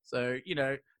massive. So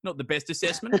not the best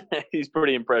assessment. He's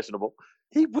pretty impressionable.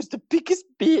 He was the biggest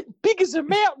big as a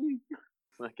mountain.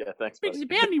 Okay, thanks. Big as a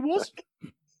mountain he was.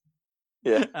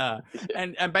 Yeah.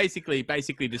 And basically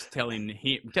just telling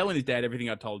his dad everything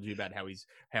I told you about how he's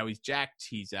jacked.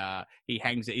 He's a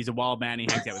wild man. He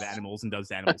hangs out with animals and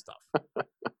does animal stuff.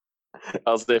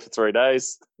 I was there for 3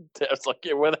 days. I was like,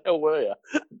 yeah, where the hell were you?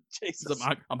 Jesus,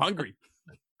 I'm hungry.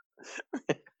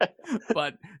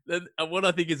 But what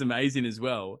I think is amazing as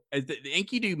well is that the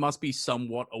Enkidu must be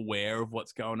somewhat aware of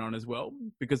what's going on as well,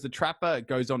 because the trapper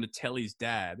goes on to tell his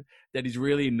dad that he's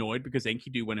really annoyed because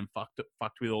Enkidu went and fucked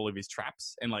with all of his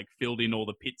traps and like filled in all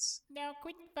the pits. Now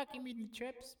quit fucking with the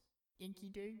traps,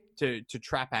 Enkidu. To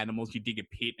trap animals, you dig a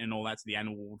pit and all that, so the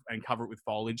animal and cover it with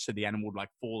foliage, so the animal would like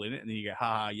fall in it, and then you go,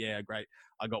 ha, yeah, great,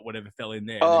 I got whatever fell in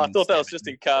there. Oh, I thought that was just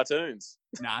in cartoons.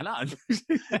 Nah.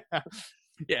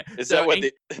 Yeah. Is that when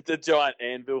the giant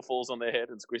anvil falls on their head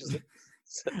and squishes it?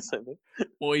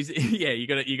 Well,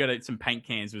 you got some paint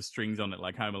cans with strings on it,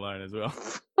 like Home Alone as well.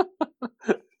 But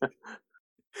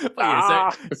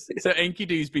yeah, so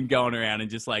Enkidu's been going around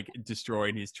and just like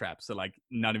destroying his traps, so like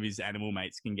none of his animal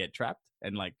mates can get trapped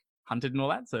and like hunted and all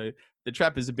that. So the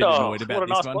trapper's a bit annoyed about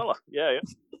this one. Fella. Yeah.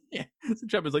 Yeah. So the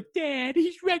trapper's like, Dad,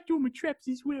 he's wrecked all my traps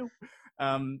as well.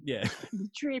 Yeah.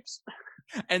 Trips.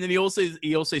 And then he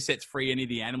also sets free any of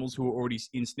the animals who are already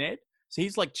ensnared. So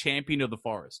he's like champion of the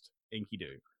forest,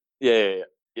 Enkidu. Yeah.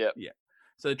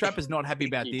 So the trapper's not happy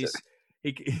about this.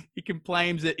 He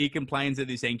complains that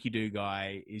this Enkidu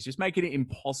guy is just making it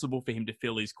impossible for him to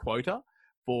fill his quota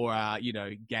for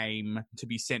game to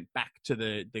be sent back to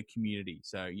the community.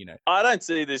 So I don't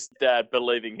see this dad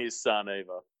believing his son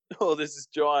either. Oh, there's this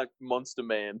giant monster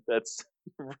man that's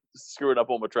screwing up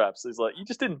all my traps. He's like, you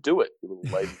just didn't do it, you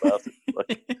little lazy bastard.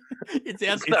 Like, it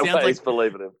sounds like he's like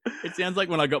believing him. It sounds like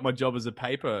when I got my job as a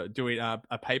paper route, doing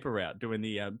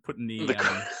the putting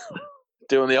the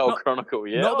doing the old chronicle.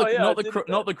 Yeah, not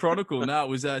the chronicle. No, it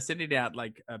was sending out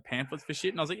like pamphlets for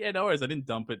shit, and I was like, yeah, no worries. I didn't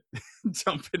dump it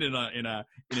in a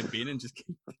bin and just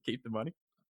keep the money.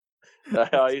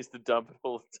 I used to dump it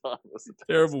all the time.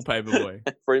 Terrible paper boy.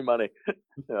 Free money.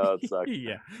 Oh, it sucked.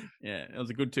 Yeah. It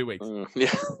was a good 2 weeks.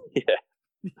 Yeah.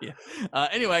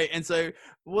 Anyway, and so,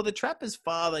 the trapper's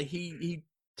father, he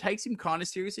takes him kind of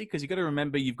seriously, because you got to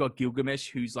remember you've got Gilgamesh,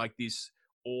 who's like this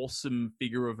awesome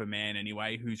figure of a man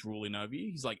anyway, who's ruling over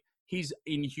you. He's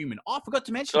inhuman. Oh, I forgot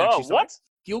to mention. Oh, what?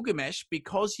 Gilgamesh,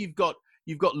 because you've got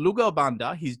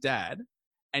Lugarbanda, his dad,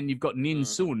 and you've got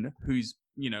Ninsun, who's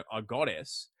a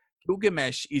goddess.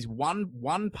 Gilgamesh is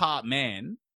one part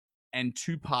man and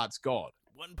 2 parts God.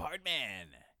 1 part man,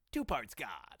 2 parts God.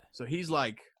 So he's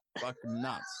like fucking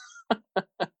nuts.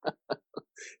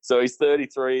 So he's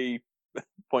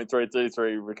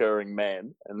 33.333 recurring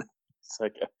man, and so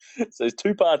he's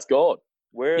 2 parts God.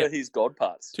 Where are his God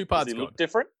parts? 2 parts Does he God. look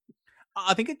different?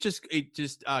 I think it just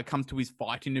comes to his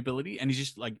fighting ability, and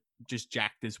he's just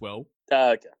jacked as well.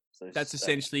 Okay. So that's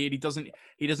essentially it. He doesn't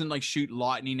like shoot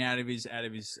lightning out of his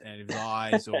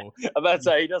eyes, or I'm about to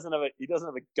say he doesn't have a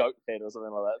goat head or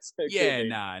something like that. So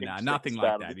nothing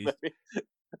like that.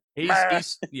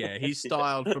 He's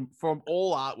styled from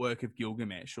all artwork of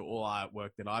Gilgamesh, or all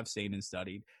artwork that I've seen and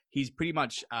studied. He's pretty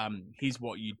much he's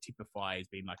what you typify as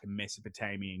being like a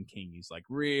Mesopotamian king. He's like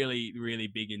really, really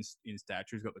big in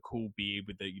stature. He's got the cool beard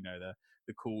with the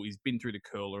cool. He's been through the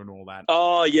curler and all that.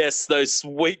 Oh yes, those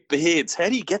sweet beards. How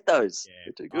do you get those?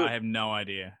 Yeah, too good. I have no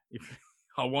idea.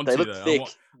 I want they to. Look thick.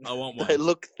 I want one. They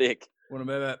look thick. When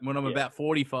I'm about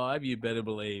 45, you better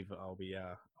believe I'll be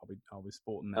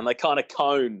sporting that. And they kind of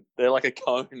cone. They're like a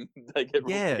cone. They get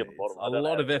yeah. to the bottom. A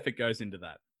lot of effort goes into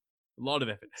that. A lot of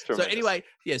effort. It's So tremendous. anyway,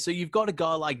 yeah. So you've got a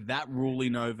guy like that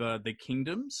ruling over the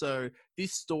kingdom. So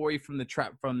this story from the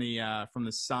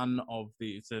son of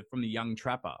from the young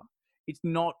trapper, it's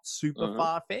not super Mhm.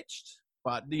 far fetched.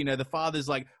 But the father's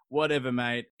like, whatever,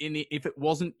 mate. If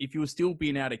you were still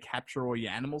being able to capture all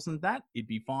your animals and that, it'd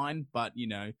be fine. But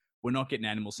we're not getting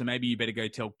animals, so maybe you better go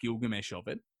tell Gilgamesh of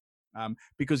it,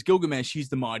 because Gilgamesh, he's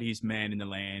the mightiest man in the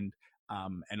land.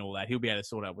 And all that, he'll be able to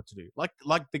sort out what to do. Like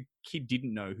the kid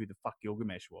didn't know who the fuck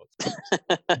Gilgamesh was.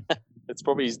 It's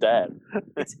probably his dad.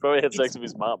 It's probably had sex it's- with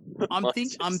his mum. I'm Like,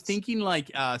 thinking like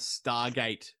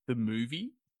Stargate the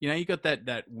movie. You got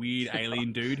that weird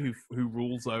alien dude who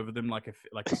rules over them like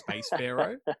a space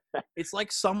pharaoh. It's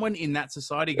like someone in that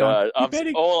society going.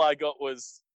 all I got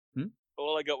was Hmm?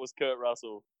 Kurt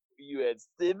Russell. You had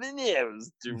 7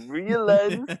 hours to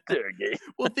realize the Stargate.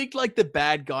 Well, think like the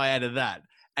bad guy out of that,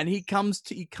 and he comes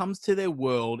to their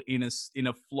world in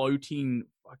a floating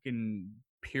fucking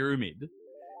pyramid,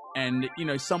 and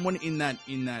someone in that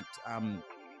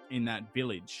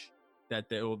village that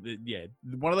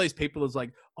one of those people is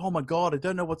like, oh my god, I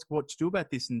don't know what to do about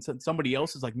this, and somebody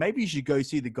else is like, maybe you should go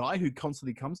see the guy who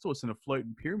constantly comes to us in a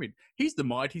floating pyramid. He's the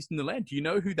mightiest in the land. Do you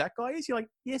know who that guy is? You're like,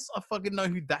 yes, I fucking know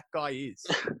who that guy is.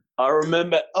 I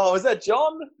remember. Oh, is that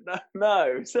John?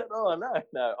 No. Is that? Oh,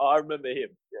 no. I remember him.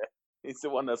 Yeah, he's the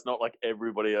one that's not like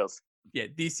everybody else. Yeah,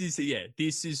 this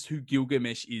is who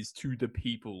Gilgamesh is to the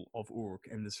people of Uruk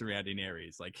and the surrounding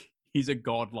areas. Like, he's a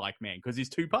godlike man because he's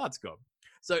two parts god.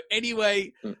 So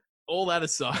anyway, all that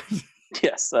aside,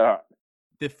 Yes, all right.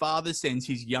 the father sends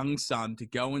his young son to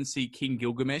go and see King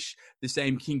Gilgamesh, the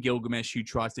same King Gilgamesh who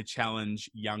tries to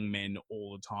challenge young men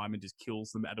all the time and just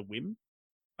kills them at a whim.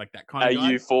 Like that kind Are of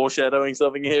guy. you foreshadowing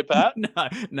something here, Pat? No.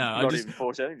 Not even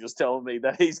foreshadowing, just telling me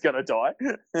that he's gonna die.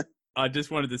 I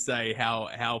just wanted to say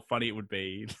how funny it would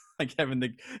be, like having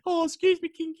oh, excuse me,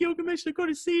 King Gilgamesh, I've got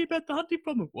to see about the hunting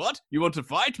problem. What? You want to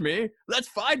fight me? Let's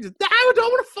fight. No, I don't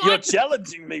want to fight. You're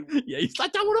challenging me. Yeah, he's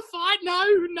like, I don't want to fight.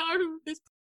 No.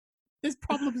 There's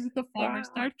problems in the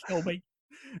forest. Don't kill me.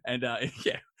 And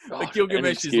yeah, but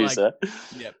Gilgamesh is like,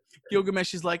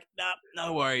 Gilgamesh is like, nah,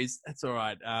 no worries, that's all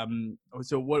right.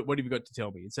 So what have you got to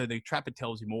tell me? And so the trapper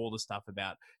tells him all the stuff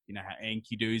about, how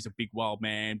Enkidu's a big wild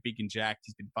man, big and jacked.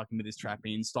 He's been fucking with his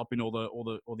trapping, stopping all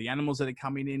the animals that are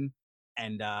coming in,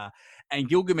 and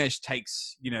Gilgamesh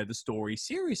takes the story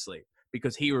seriously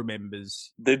because he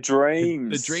remembers the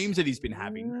dreams, the dreams that he's been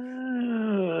having.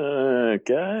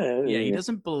 Okay. Yeah, he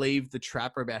doesn't believe the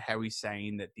trapper about how he's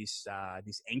saying that this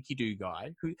Enkidu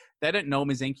guy, who they don't know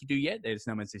him as Enkidu yet, they just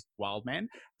know him as this wild man.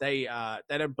 They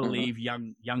don't believe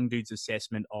young dude's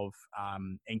assessment of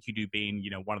Enkidu being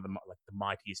one of the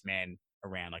mightiest man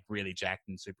around, like really jacked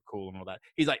and super cool and all that.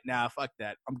 He's like, nah, fuck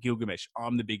that. I'm Gilgamesh.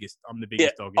 I'm the biggest dog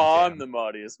in town. I'm the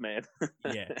mightiest man.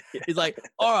 Yeah. He's like,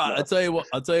 all right, I'll tell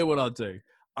you what I'll do.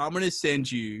 I'm gonna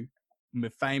send you my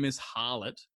famous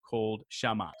harlot called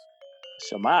Shamat.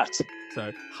 Shamat.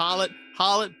 So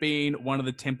harlot being one of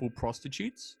the temple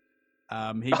prostitutes. He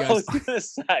I was goes, gonna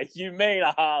say, you mean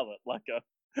a harlot, like a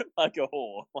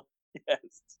whore? Yes.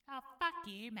 Oh, fuck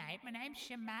you, mate. My name's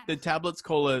Shamat. the tablets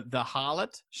call her the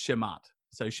harlot Shamat.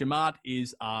 So Shamat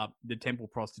is the temple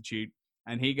prostitute.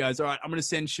 And he goes, all right, I'm going to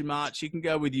send Shamat. She can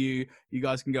go with you. You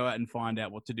guys can go out and find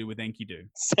out what to do with Enkidu.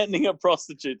 Sending a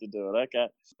prostitute to do it. Okay.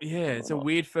 Yeah, it's a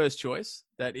weird first choice,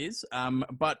 that is.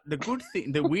 But the good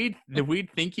thing, the weird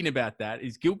thinking about that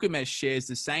is Gilgamesh shares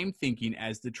the same thinking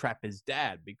as the trapper's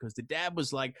dad, because the dad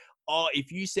was like, oh,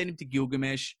 if you send him to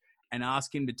Gilgamesh and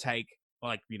ask him to take,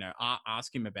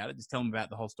 ask him about it, just tell him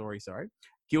about the whole story, sorry.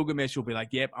 Gilgamesh will be like,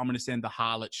 yep, I'm going to send the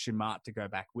harlot Shamat to go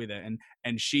back with her.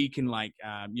 And she can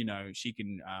she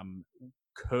can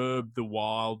curb the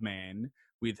wild man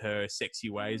with her sexy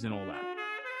ways and all that.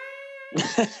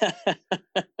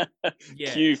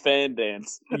 Yeah. Cue fan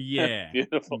dance. Yeah.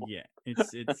 Beautiful. Yeah.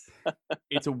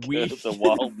 It's a weird The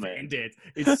wild man. dance.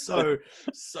 It's so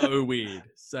weird.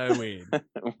 So weird.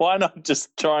 Why not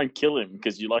just try and kill him?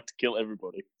 Because you like to kill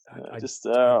everybody. I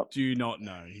do not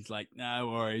know. He's like, no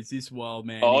worries, this wild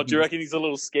man. Oh, do you reckon he's a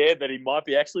little scared that he might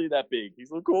be actually that big? He's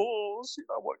like, oh shit,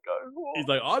 I won't go. Oh. He's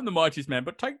like, I'm the mightiest man,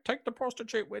 but take the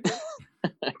prostitute with you.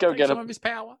 Go Take get some him. of his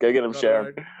power. Go get him,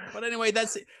 Sharon. But anyway,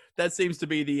 that seems to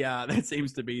be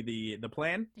the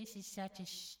plan. This is such a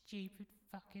stupid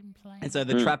fucking plan. And so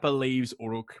the trapper leaves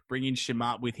Uruk, bringing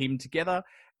Shamat with him together,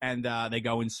 and they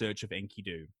go in search of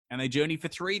Enkidu. And they journey for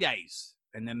 3 days.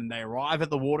 And then they arrive at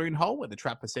the watering hole where the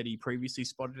trapper said he previously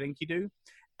spotted Enkidu,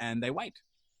 and they wait.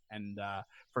 And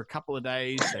for a couple of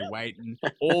days, they wait, and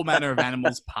all manner of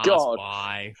animals pass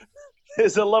by.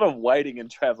 There's a lot of waiting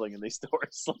and traveling in these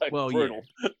stories. Like Well, brutal.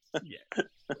 Yeah.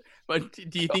 But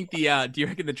do you think do you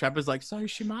reckon the trapper's like, so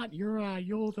Shamat,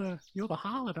 you're the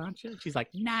harlot, aren't you? She's like,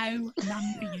 no,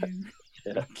 none for you.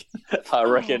 Yeah. I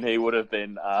reckon he would have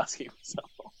been asking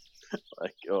someone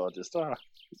like,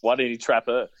 why didn't he trap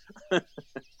her?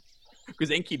 Because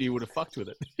Enkidu would have fucked with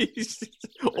it. He's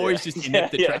just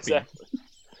inept at trapping. Exactly.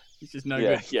 He's just no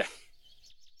good. Yeah.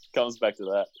 Comes back to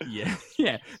that.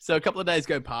 Yeah. So a couple of days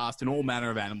go past, and all manner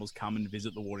of animals come and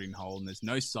visit the watering hole, and there's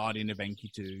no sighting of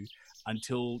Enkidu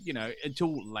until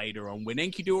later on when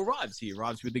Enkidu arrives. He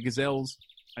arrives with the gazelles,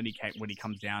 and when he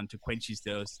comes down to quench his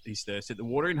thirst at the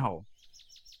watering hole.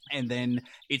 And then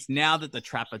it's now that the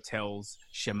trapper tells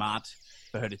Shamat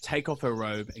for her to take off her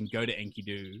robe and go to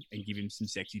Enkidu and give him some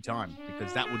sexy time,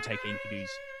 because that would take Enkidu's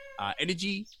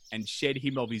energy and shed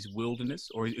him of his wilderness,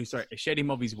 shed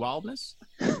him of his wildness,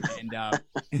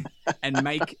 and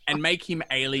make him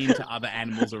alien to other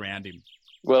animals around him.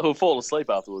 Well, he'll fall asleep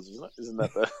afterwards, isn't it? Isn't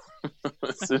that the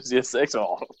as soon as you have sex?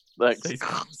 Oh, thanks.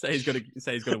 Say he's got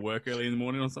to work early in the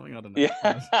morning or something. I don't know.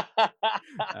 Yeah,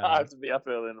 I have to be up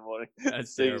early in the morning.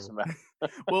 That's Serious, terrible.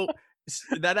 man. Well,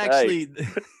 that actually,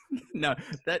 no,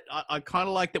 that I kind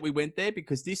of like that we went there,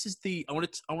 because this is I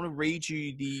want to read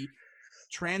you the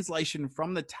translation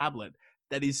from the tablet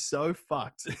that is so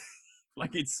fucked.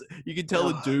 Like you can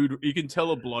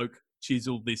tell a bloke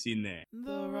chiseled this in there.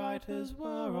 The writers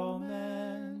were all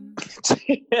men.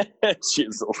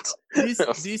 Chiseled. This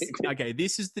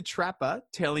is the trapper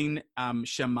telling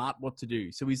Shamat what to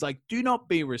do. So he's like, do not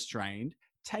be restrained.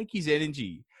 Take his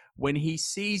energy. When he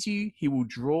sees you, he will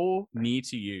draw near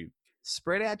to you.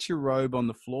 Spread out your robe on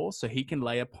the floor so he can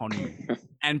lay upon you,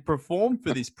 and perform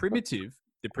for this primitive,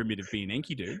 the primitive being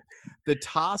Enkidu, the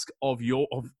task of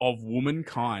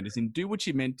womankind, as in do what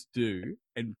you're meant to do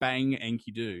and bang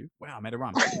Enkidu. Wow, I made a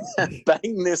run.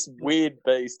 Bang this weird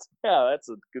beast. Yeah, that's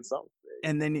a good song.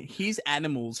 And then his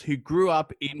animals who grew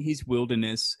up in his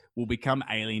wilderness will become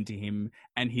alien to him,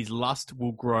 and his lust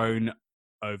will groan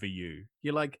over you.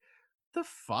 You're like, the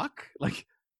fuck? Like,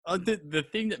 the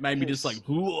thing that made me just like,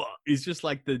 is just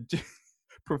like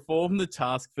perform the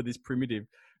task for this primitive,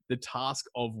 the task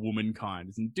of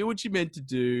womankind, and do what you're meant to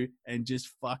do and just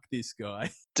fuck this guy.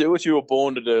 Do what you were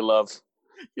born to do, love.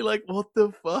 You're like, what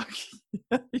the fuck?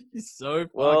 He's so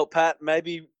fucked. Well, Pat,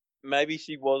 maybe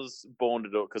she was born to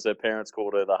do it because her parents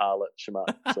called her the harlot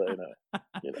Shamat. So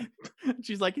you know.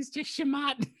 She's like, it's just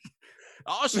Shamat.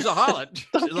 Oh, she's a harlot.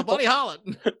 She's a bloody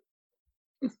harlot.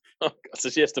 Oh, God, so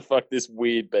she has to fuck this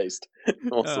weird beast.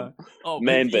 Awesome.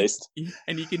 Man beast.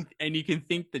 And you can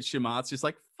think that Shamat's just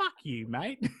like, fuck you,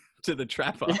 mate, to the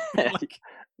trapper. Like,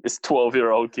 this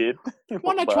 12-year-old kid.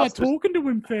 Why not try talking to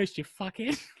him first, you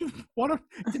fuckhead? Why not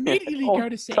immediately go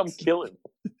to sex? Come kill him.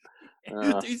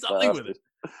 Do something with it.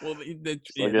 Well,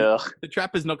 the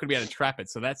trapper's not going to be able to trap it,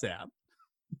 so that's out.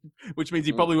 Which means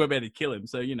he probably won't be able to kill him.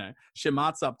 So,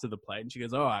 Shamat's up to the plate, and she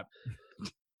goes, all right,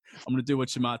 I'm going to do what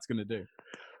Shamat's going to do.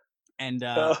 And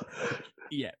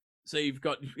yeah, so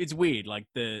it's weird. Like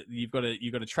you've got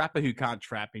a trapper who can't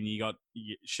trap, and you got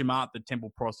Shamat, the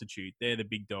temple prostitute. They're the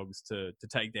big dogs to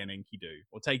take down Enkidu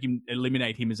or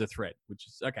eliminate him as a threat. Which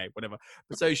is okay, whatever.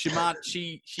 But so Shamat,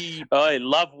 she. Oh,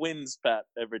 love wins, Pat,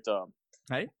 every time.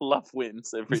 Hey, love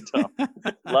wins every time.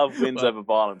 Love wins over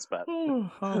violence, Pat. Oh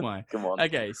my! Come on.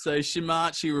 Okay, so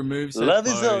Shamat, she removes her love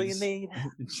clothes. is all you need.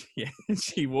 Yeah,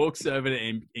 she walks over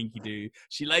to Enkidu.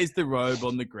 She lays the robe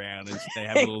on the ground, and they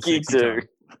have a little sexy time.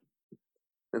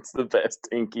 It's the best,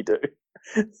 Enkidu.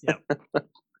 Yep.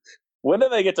 When do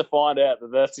they get to find out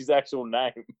that that's his actual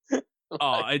name?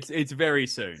 It's very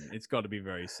soon. It's got to be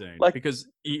very soon, because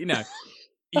you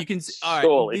can.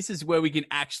 All right, this is where we can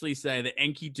actually say that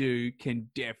Enkidu can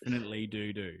definitely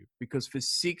do, because for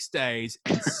 6 days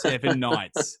and 7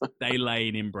 nights they lay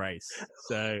in embrace.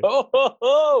 So,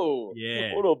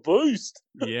 yeah, what a boost!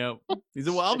 Yeah, he's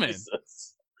a wild man.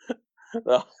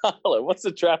 What's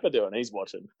the trapper doing? He's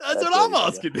watching. That's what I'm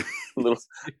asking.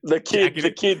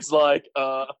 The kid's like,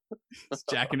 he's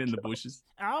jacking in the bushes.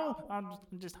 Oh, I'm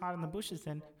just hiding in the bushes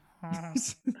then.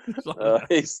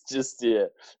 He's just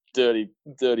dirty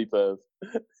perv.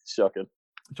 Shocking.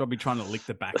 Probably trying to lick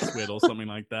the back sweat or something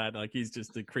like that. Like he's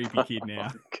just a creepy kid now.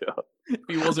 Oh, God. If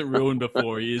he wasn't ruined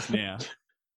before, he is now.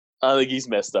 I think he's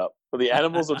messed up. But the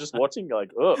animals are just watching,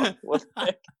 like, oh, what the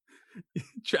heck?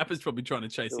 Trapper's probably trying to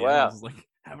chase the animals. Like,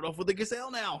 have it off with the gazelle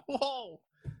now. Whoa.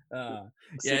 Yeah.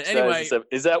 Anyway,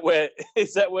 is that where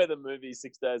the movie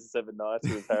 6 Days and 7 Nights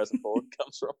with Harrison Ford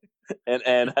comes from? And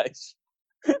Anne H.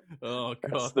 Oh,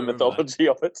 God. That's the mythology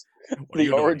of it. The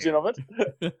origin of it.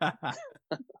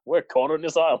 We're cornered on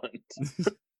this island.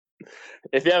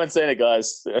 If you haven't seen it,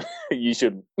 guys, you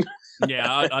should.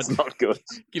 Yeah, It's not good.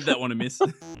 give that one a miss.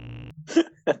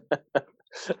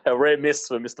 A rare miss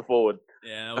for Mr. Forward.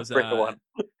 Yeah, that was Rare one.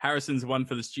 Harrison's one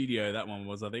for the studio. That one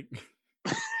was, I think.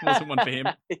 Wasn't one for him.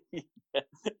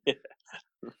 Yeah.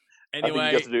 Anyway,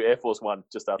 I think you got to do Air Force One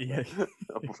just after yeah. that.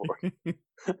 Before.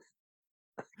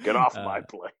 Get off my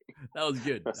plane. That was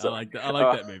good. I Sorry. like that. I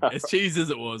like that movie. As cheesy as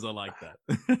it was, I like that.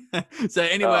 So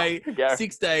anyway, Gareth.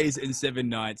 6 days and 7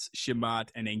 nights, Shamat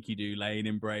and Enkidu lay in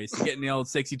embrace. They're getting the old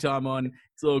sexy time on.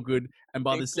 It's all good. And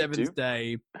by the Enkidu. 7th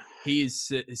day, he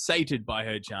is sated by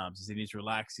her charms. He's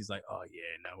relaxed. He's like, oh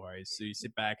yeah, no worries. So you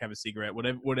sit back, have a cigarette,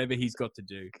 whatever he's got to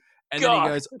do. And then he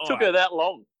goes, it took her that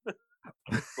long.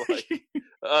 Like,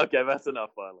 okay, that's enough.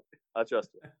 Finally, I trust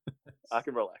you. I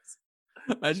can relax.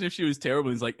 Imagine if she was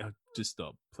terrible. He's like, oh, just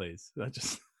stop, please. I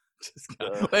just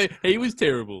can't. Like, he was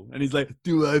terrible. And he's like,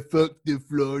 do I fuck the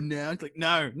floor now? It's like,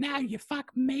 no, you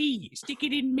fuck me. Stick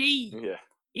it in me. Yeah.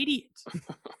 Idiot.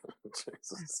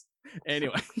 Jesus.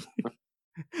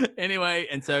 Anyway,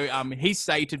 and so he's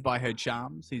sated by her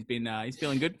charms. He's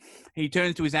feeling good. He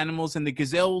turns to his animals, and the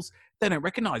gazelles, they don't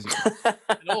recognize him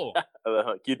at all.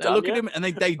 You They look at him and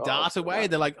they Oh, dart away. no.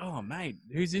 They're like, oh mate,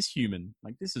 who's this human?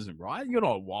 Like, this isn't right. You're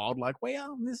not wild like we are.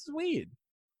 This is weird.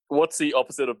 What's the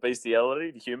opposite of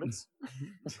bestiality? Humans.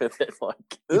 They're like,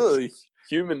 ugh,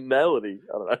 humanality.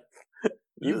 I don't know.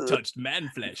 You Ugh. touched man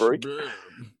flesh. Freak. Brr.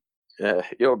 Yeah,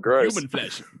 you're gross. Human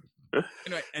flesh.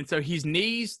 Anyway, and so his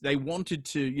knees, they wanted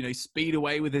to, speed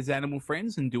away with his animal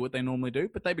friends and do what they normally do,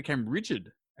 but they became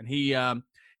rigid. And he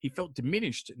felt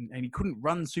diminished and he couldn't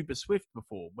run super swift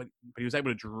before, but he was able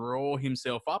to draw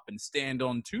himself up and stand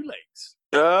on 2 legs.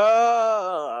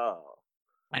 Oh.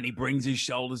 And he brings his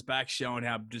shoulders back, showing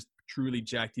how just truly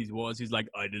jacked he was. He's like,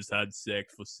 I just had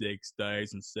sex for 6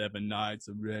 days and 7 nights.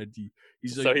 I'm ready.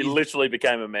 So he literally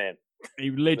became a man.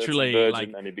 He literally, Virgin, like,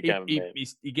 and he became a man.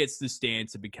 he gets the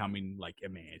stance of becoming like a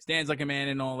man. Stands like a man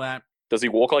and all that. Does he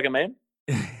walk like a man?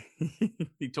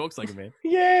 He talks like a man.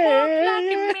 Yeah.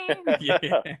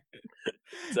 Yeah.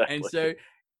 Exactly. And so,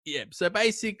 yeah. So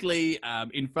basically,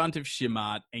 in front of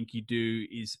Shamat, Enkidu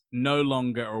is no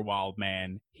longer a wild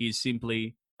man. He is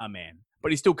simply a man.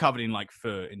 But he's still covered in, like,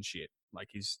 fur and shit. Like,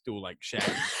 he's still, like,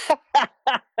 shaggy.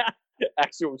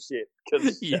 Actual shit.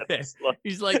 'Cause Yeah.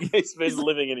 He's like... he's been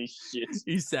living in his shit.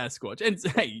 He's Sasquatch. And,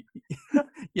 hey,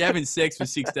 you're having sex for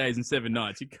 6 days and 7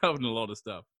 nights. You're covered in a lot of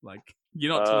stuff. Like,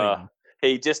 you're not clean.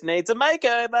 He just needs a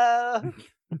makeover.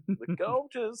 The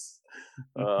gorgeous.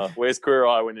 Where's Queer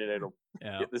Eye when you need him?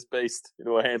 Yeah. Get this beast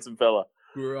into a handsome fella.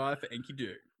 Eye for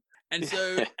Enkidu. And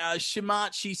so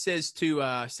Shamat, she says to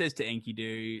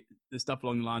Enkidu the stuff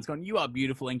along the lines going, you are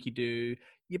beautiful, Enkidu.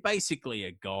 You're basically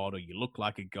a god, or you look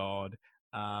like a god.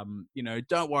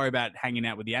 Don't worry about hanging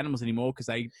out with the animals anymore because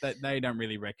they don't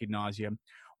really recognize you.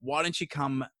 Why don't you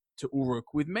come to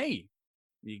Uruk with me?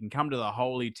 You can come to the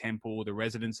holy temple, the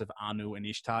residence of Anu and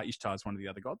Ishtar. Ishtar is one of the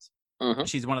other gods. Mm-hmm.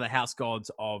 She's one of the house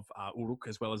gods of Uruk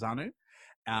as well as Anu.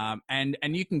 And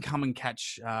you can come and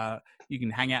catch. You can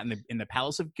hang out in the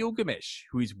palace of Gilgamesh,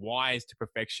 who is wise to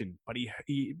perfection, but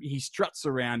he struts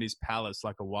around his palace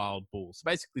like a wild bull. So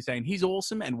basically, saying he's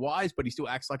awesome and wise, but he still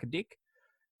acts like a dick.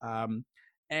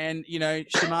 And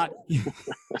Shamat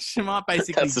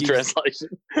basically That's the translation.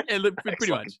 Yeah, look,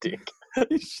 pretty Like much. a dick.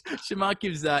 Shamat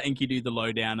gives Enkidu the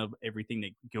lowdown of everything that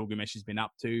Gilgamesh has been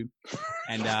up to,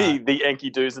 and the Enki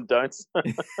do's and don'ts.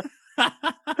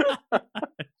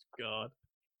 God.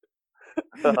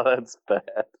 Oh, that's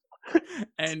bad.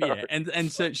 And yeah,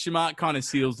 and so Shamat kind of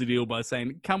seals the deal by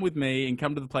saying, come with me and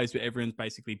come to the place where everyone's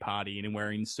basically partying and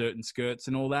wearing certain skirts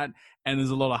and all that. And there's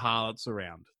a lot of harlots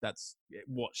around. That's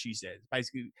what she says.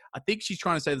 Basically, I think she's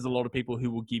trying to say there's a lot of people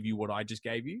who will give you what I just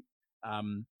gave you.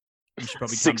 You should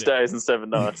probably 6 days and 7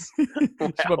 nights. You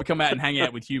should probably come out and hang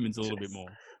out with humans a little bit more.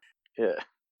 Yeah.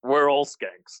 We're all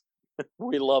skanks.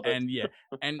 We love it. And yeah,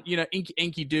 and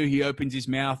Enkidu, he opens his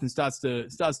mouth and starts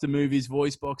to move his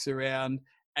voice box around,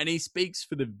 and he speaks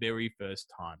for the very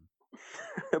first time.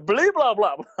 Blah, blah,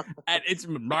 blah. And it's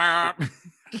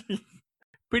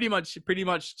pretty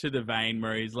much to the vein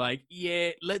where he's like,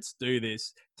 yeah, let's do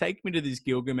this. Take me to this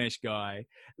Gilgamesh guy.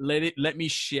 Let me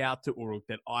shout to Uruk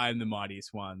that I am the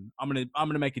mightiest one. I'm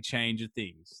gonna make a change of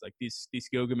things. Like this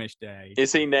Gilgamesh day.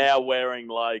 Is he now wearing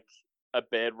like a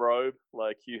bedrobe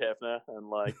like Hugh Hefner and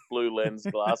like blue lens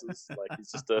glasses? Like he's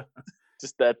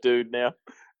just that dude now.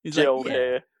 He's Gelled like,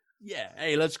 hair, yeah,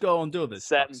 hey, let's go and do this.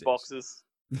 satin Foxes.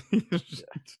 boxes,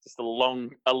 just a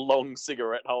long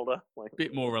cigarette holder. Like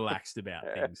Bit more relaxed about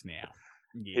things now.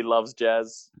 Yeah. he loves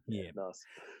jazz. Yeah. Nice.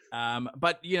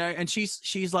 But and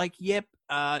she's like, yep,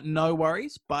 no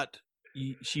worries, but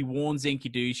she warns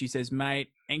Enkidu. She says, "Mate,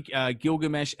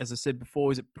 Gilgamesh, as I said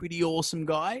before, is a pretty awesome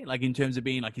guy. Like in terms of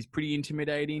being like he's pretty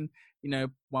intimidating. You know,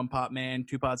 one part man,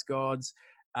 two parts gods,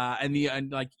 and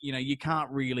you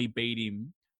can't really beat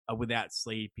him without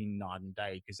sleeping night and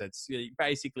day because that's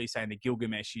basically saying that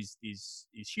Gilgamesh is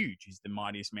huge. He's the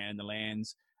mightiest man in the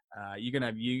lands. You're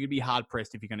gonna be hard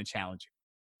pressed if you're gonna challenge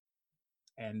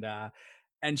him."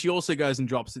 And she also goes and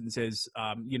drops it and says,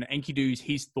 Enkidu's,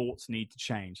 his thoughts need to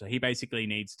change. So he basically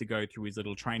needs to go through his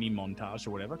little training montage or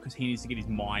whatever because he needs to get his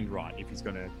mind right if he's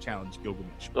going to challenge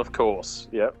Gilgamesh. Of course,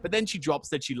 yeah. But then she drops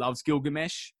that she loves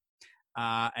Gilgamesh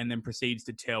and then proceeds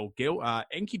to tell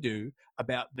Enkidu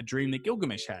about the dream that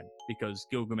Gilgamesh had because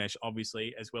Gilgamesh,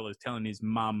 obviously, as well as telling his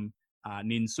mum,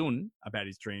 Ninsun, about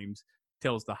his dreams,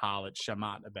 tells the harlot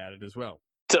Shamat about it as well.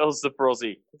 Tells the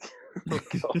prosy. Oh,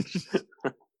 gosh.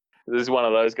 This is one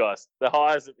of those guys. He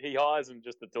hires him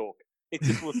just to talk. He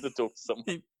just wants to talk to someone.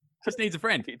 He just needs a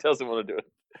friend. He doesn't want to do it.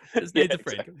 Just needs a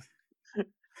friend.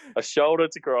 Exactly. A shoulder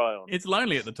to cry on. It's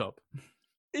lonely at the top.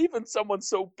 Even someone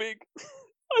so big.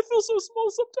 I feel so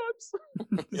small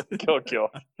sometimes. God.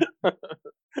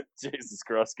 Jesus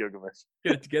Christ, Gilgamesh.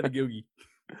 Get it together, Gilgy.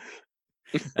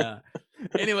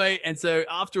 Anyway, and so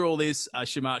after all this,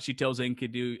 Shamat, she tells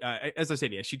Enkidu, as I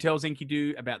said, she tells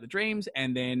Enkidu about the dreams,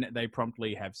 and then they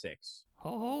promptly have sex.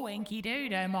 Oh,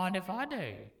 Enkidu, don't mind if I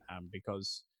do.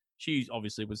 Because she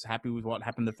obviously was happy with what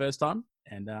happened the first time,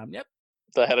 and yep.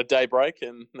 They had a day break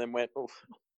and then went, oof,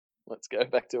 let's go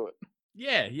back to it.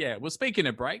 Yeah. Well, speaking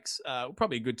of breaks,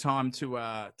 probably a good time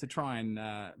to try and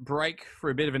break for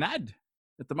a bit of an ad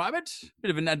at the moment. Bit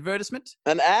of an advertisement.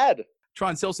 An ad. Try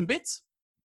and sell some bits.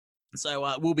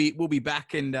 So we'll be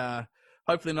back, and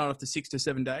hopefully not after 6 to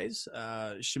 7 days.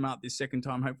 Shamat this second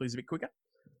time hopefully is a bit quicker.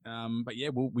 But yeah,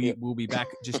 we'll be back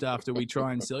just after we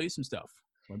try and sell you some stuff.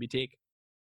 Won't be tick.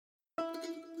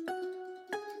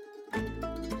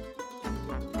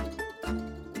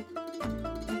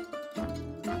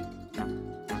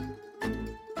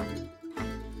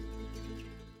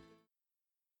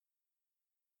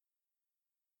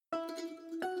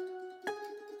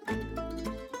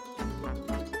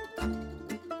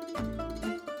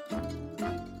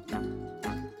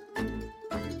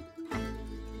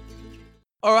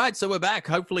 All right, so we're back.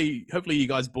 Hopefully you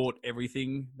guys bought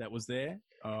everything that was there,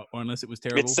 or unless it was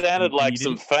terrible. It sounded like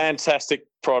some fantastic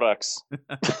products.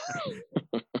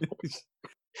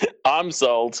 I'm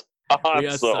sold. We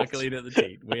are suckling at the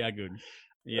teat. We are good.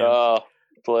 Yeah. Oh,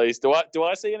 please. Do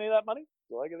I see any of that money?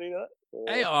 Do I get any of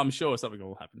that? Hey, I'm sure something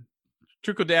will happen.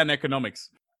 Trickle down economics.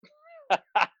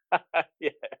 Yeah,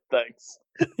 thanks.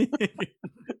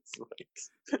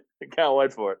 Sweet. I can't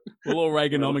wait for it. We'll all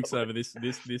Reaganomics over this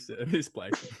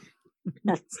place.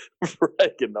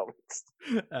 Reaganomics.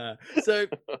 So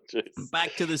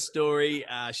back to the story.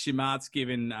 Shamat's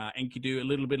given Enkidu a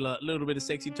little bit of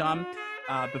sexy time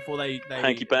before they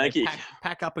hanky panky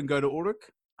pack up and go to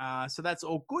Uruk. So that's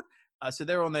all good. So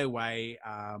they're on their way,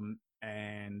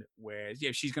 and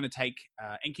she's going to take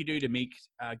Enkidu to meet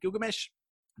Gilgamesh,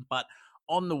 but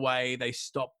on the way, they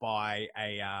stop by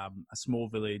a small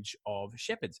village of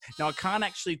shepherds. Now, I can't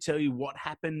actually tell you what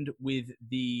happened with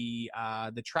the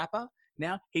trapper.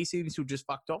 Now, he seems to have just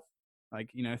fucked off,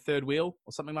 third wheel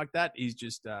or something like that. He's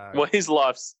just well, his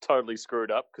life's totally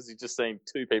screwed up because he's just seen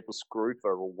two people screw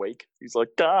for a week. He's like,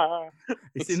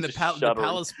 It's in the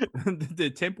palace. The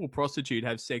temple prostitute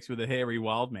have sex with a hairy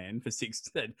wild man for 6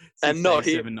 and not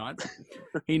days, 7 nights.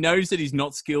 He knows that he's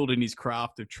not skilled in his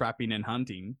craft of trapping and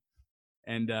hunting.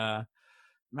 And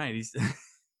mate,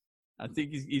 I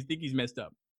think he's messed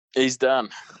up. He's done.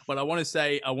 But I want to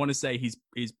say he's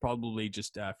probably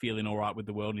just feeling all right with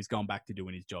the world, and he's gone back to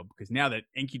doing his job because now that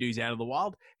Enkidu's out of the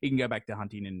wild, he can go back to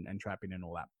hunting and trapping and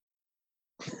all that.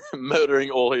 Murdering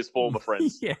all his former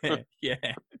friends. yeah.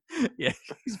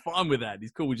 He's fine with that.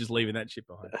 He's cool with just leaving that shit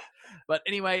behind. But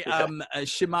anyway,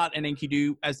 Shamat and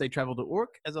Enkidu, as they travel to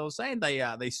Uruk, as I was saying,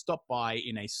 they stop by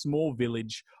in a small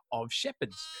village of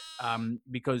shepherds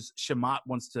because Shamat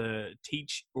wants to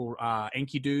teach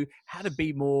Enkidu how to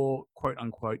be more quote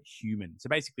unquote human. So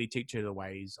basically teach her the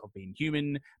ways of being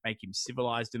human, make him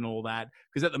civilized and all that.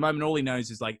 Because at the moment, all he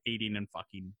knows is like eating and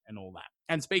fucking and all that.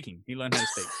 And speaking. He learned how to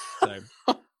speak. So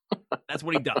that's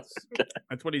what he does.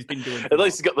 That's what he's been doing. At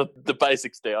least he's got the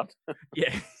basics down. Yeah.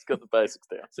 He's got the basics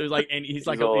down. So he's like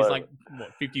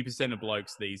what, 50% of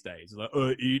blokes these days. He's like,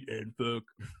 I eat and fuck.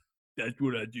 That's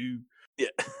what I do. Yeah.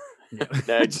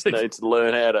 Now I just need to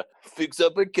learn how to fix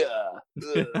up a car.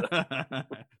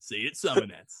 See it,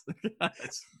 Summernats.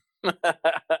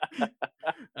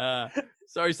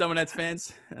 Sorry, Summernats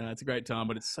fans. It's a great time,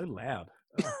 but it's so loud.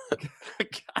 I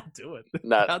can't do it.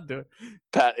 No, can't do it.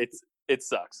 Pat, it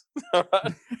sucks. All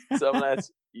right, Salmonats,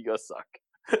 you guys suck.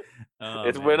 Oh,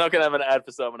 We're man. not gonna have an ad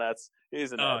for Salmonats.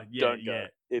 Here's an Oh, ad. yeah, Don't yeah. go.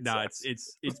 It No, sucks.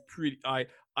 it's pretty. I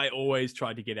always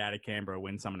tried to get out of Canberra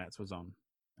when Summonats was on.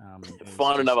 It was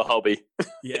Find just- another hobby.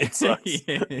 Yeah, It sucks.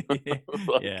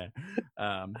 yeah.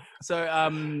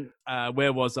 So,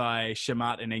 where was I?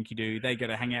 Shamat and Enkidu, they go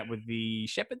to hang out with the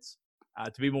shepherds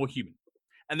to be more human.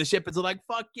 And the shepherds are like,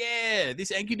 fuck yeah,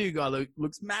 this Enkidu guy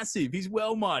looks massive. He's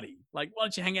well mighty. Like, why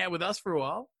don't you hang out with us for a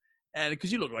while? And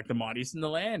because you look like the mightiest in the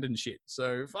land and shit.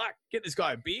 So, fuck, get this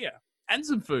guy a beer and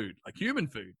some food, like human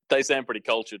food. They sound pretty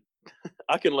cultured.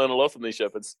 I can learn a lot from these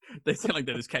shepherds. They sound like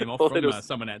they just came off All from it was-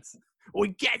 Summonats.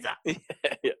 Oi, gather!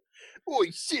 Yeah. Oh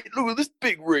shit! Look at this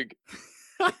big rig.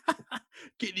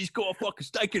 Get this guy a fucking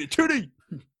steak and a titty.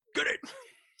 Get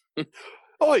it.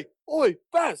 Oi,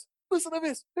 Baz! Listen to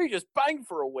this. He just banged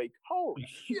for a week. Holy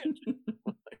shit!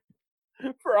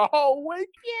 For a whole week?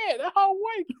 Yeah, the whole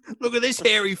week. Look at this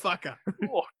hairy fucker.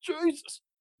 Oh Jesus!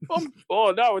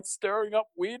 Oh no, it's stirring up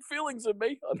weird feelings in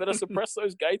me. I better suppress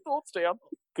those gay thoughts down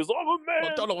because I'm a I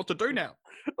man. don't know what to do now.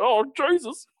 Oh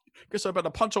Jesus! Guess I better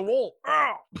punch a wall.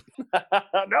 Ah!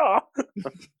 No.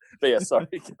 But yeah, sorry.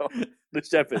 The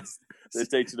shepherds. They're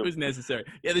teaching It them. was necessary.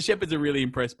 Yeah, the shepherds are really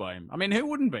impressed by him. I mean, who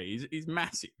wouldn't be? He's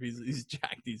massive. He's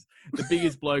jacked. He's the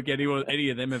biggest bloke any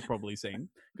of them have probably seen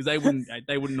because they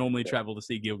wouldn't normally travel to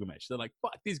see Gilgamesh. They're like,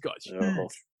 fuck, this guy's huge. Oh.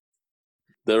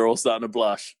 They're all starting to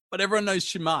blush. But everyone knows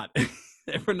Shamat.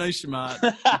 Everyone knows Shamat.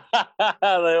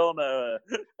 They all know her.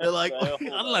 They're like, They I all don't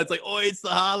know. know. It's like, oh, it's the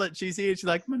harlot. She's here. She's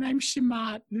like, my name's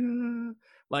Shamat.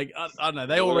 Like, I don't know.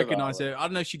 They all Whatever, recognize harlot. her. I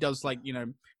don't know if she does, like, you know,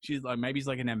 she's like, maybe she's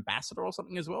like an ambassador or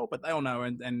something as well, but they all know.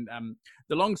 And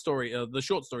the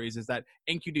short story is that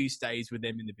Enkidu stays with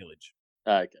them in the village.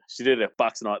 Okay. She did a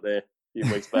Bucks night there a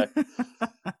few weeks back.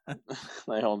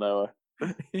 They all know her.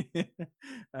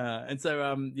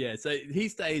 So he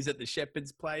stays at the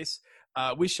shepherd's place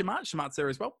with Shamat. Shamat's there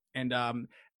as well,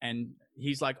 and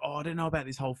he's like, oh, I don't know about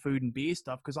this whole food and beer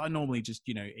stuff because I normally just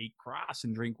eat grass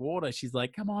and drink water. She's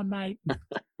like, come on, mate,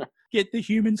 get the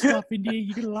human stuff in here.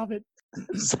 You're gonna love it.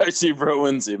 So she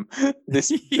ruins him.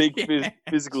 This big Yeah.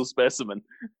 physical specimen.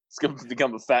 It's going to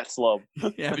become a fat slob.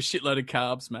 You have a shitload of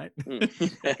carbs, mate.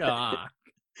 Ah.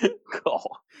 God,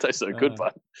 tastes so good, Uh,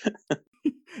 bud.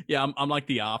 Yeah, I'm like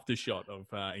the after shot of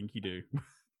Enkidu.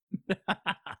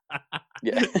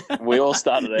 Yeah, we all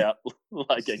started out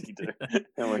like Enkidu,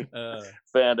 and we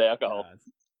found alcohol.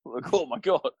 Like, oh my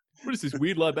God. What is this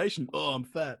weird libation? Oh, I'm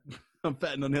fat. I'm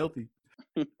fat and unhealthy.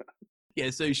 Yeah,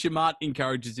 so Shamat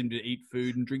encourages him to eat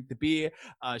food and drink the beer.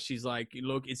 She's like,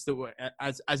 look, it's the way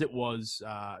as it was.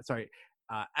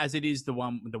 As it is the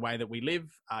way that we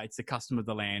live. It's the custom of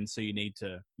the land, so you need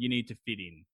to fit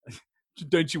in.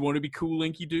 Don't you want to be cool,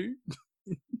 Enkidu?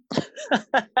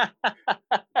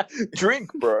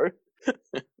 Drink, bro.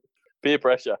 Peer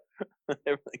pressure.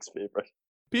 Everything's peer pressure.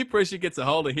 Peer pressure gets a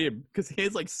hold of him because he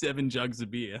has like 7 jugs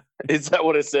of beer. Is that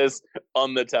what it says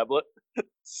on the tablet?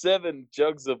 7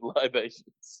 jugs of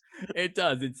libations. It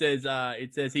does. It says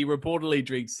he reportedly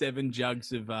drinks 7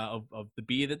 jugs of the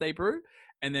beer that they brew,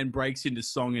 and then breaks into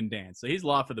song and dance. So he's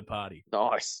life of the party.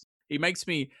 Nice. He makes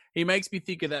me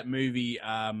think of that movie,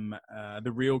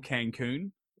 The Real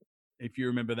Cancun, if you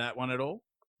remember that one at all.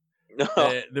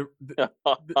 I The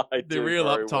do real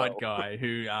very uptight well. guy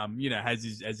who has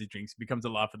his drinks, becomes a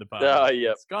life of the party. Oh,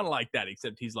 yep. It's kind of like that,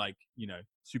 except he's like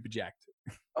super jacked.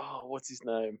 Oh, what's his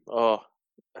name? Oh,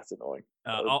 that's annoying.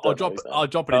 I I'll don't know drop his name. I'll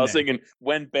drop it I in was there. thinking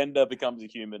when Bender becomes a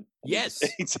human. Yes.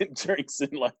 Eats and drinks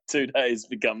in like 2 days,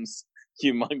 becomes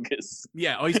humongous.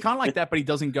 Yeah, he's kind of like that, but he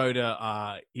doesn't go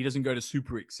to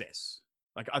super excess.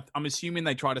 Like I'm assuming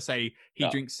they try to say he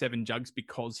No. drinks 7 jugs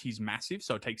because he's massive,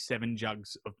 so it takes 7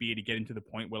 jugs of beer to get him to the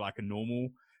point where like a normal,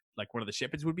 like one of the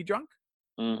shepherds would be drunk.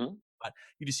 Mm-hmm. But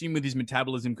you'd assume with his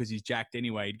metabolism, because he's jacked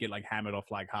anyway, he'd get like hammered off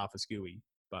like half a skewy.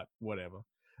 But whatever.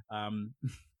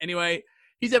 Anyway,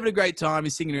 he's having a great time.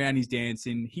 He's singing around. He's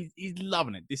dancing. He's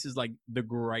loving it. This is like the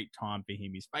great time for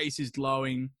him. His face is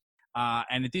glowing.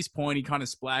 And at this point, he kind of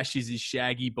splashes his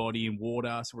shaggy body in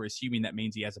water. So we're assuming that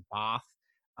means he has a bath.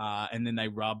 And then they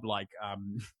rub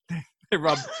they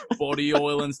rub body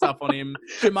oil and stuff on him.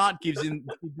 Shamat gives him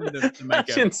the makeup.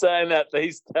 Imagine saying that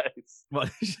these days Well,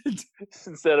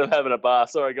 instead of having a bar.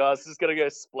 Sorry, guys, just gonna go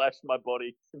splash my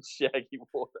body in shaggy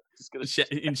water. Just gonna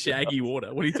in shaggy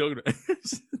water. What are you talking about?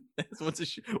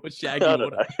 What's shaggy I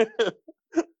don't water?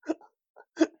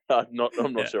 know. I'm not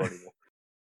Yeah. sure anymore.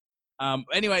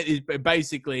 Anyway,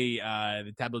 basically,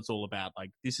 the tablet's all about like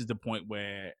this is the point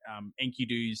where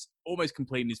Enkidu's almost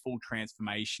completing his full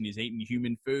transformation. He's eating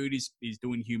human food. He's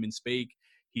doing human speak.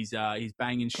 He's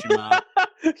banging Shamat.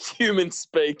 Human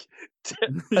speak.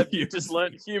 Have you just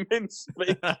learned human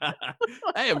speak?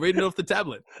 Hey, I'm reading off the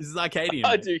tablet. This is Arcadian.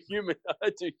 I mate. do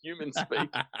human speak.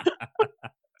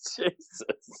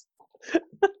 Jesus.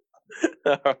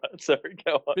 All right, sorry,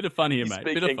 go on. Bit of fun here, You mate.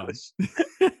 speak Bit of English.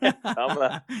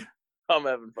 fun. I'm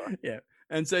having fun. Yeah.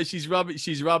 And so she's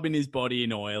rubbing his body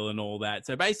in oil and all that.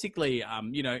 So basically, a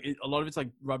lot of it's like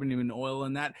rubbing him in oil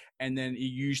and that. And then it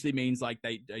usually means like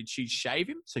she'd shave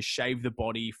him. So shave the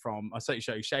body from,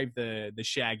 shave the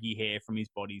shaggy hair from his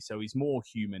body. So he's more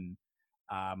human,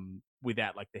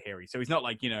 without like the hairy. So he's not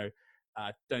like,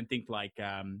 don't think like,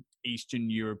 Eastern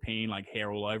European, like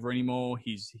hair all over anymore.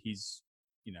 He's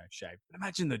shaved. But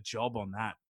imagine the job on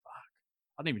that.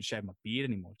 I don't even shave my beard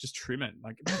anymore. Just trim it.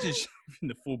 Like, imagine shaving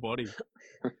the full body.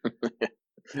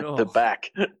 The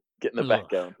back. Getting the back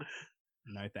going.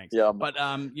 No, thanks. Yeah. But,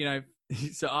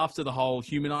 so after the whole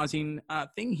humanizing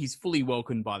thing, he's fully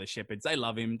welcomed by the shepherds. They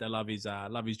love him. They love his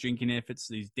drinking efforts,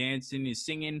 his dancing, his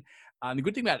singing. And the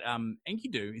good thing about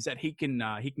Enkidu is that he can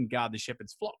guard the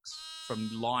shepherds' flocks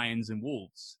from lions and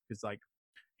wolves. Because, like,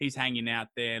 he's hanging out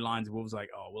there. Lions and wolves are like,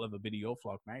 oh, we'll have a bit of your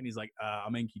flock, mate. And he's like,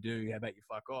 I'm Enkidu. How about you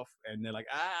fuck off? And they're like,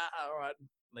 all right,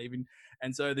 leaving.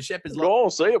 And so the shepherds,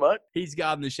 See you, mate. he's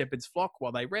guarding the shepherds' flock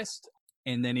while they rest.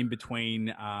 And then in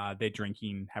between, they're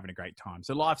drinking, having a great time.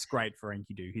 So life's great for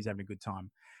Enkidu. He's having a good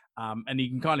time. And you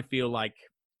can kind of feel like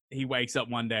he wakes up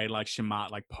one day, like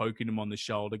Shamat, like poking him on the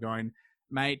shoulder, going,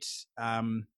 mate,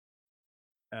 we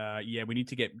need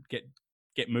to get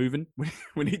moving.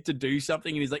 We need to do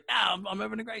something. And he's like, I'm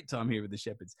having a great time here with the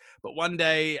shepherds. But one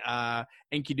day,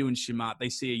 Enkidu and Shamat, they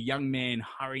see a young man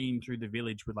hurrying through the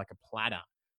village with like a platter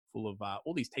full of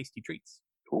all these tasty treats.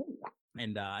 Ooh.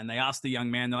 And they ask the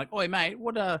young man, they're like, "Oi, mate,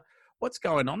 what's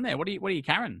going on there? What are you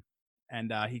carrying?"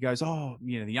 And he goes, the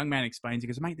young man explains. He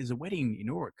goes, "Mate, there's a wedding in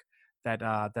Uruk that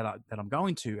I'm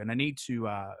going to, and I need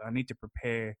to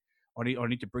prepare. I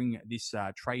need to bring this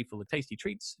tray full of tasty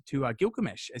treats to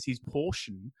Gilgamesh as his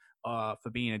portion for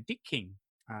being a dick king."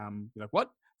 You're like, "What?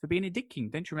 For being a dick king?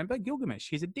 Don't you remember Gilgamesh?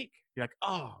 He's a dick." You're like,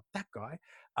 "Oh, that guy.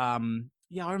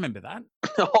 Yeah, I remember that."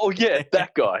 Oh yeah,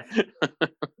 that guy.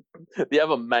 The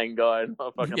other main guy in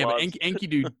my fucking Yeah, but lives.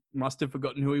 Enkidu must have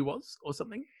forgotten who he was or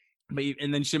something.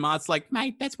 And then Shamat's like,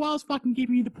 "Mate, that's why I was fucking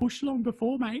giving you the push long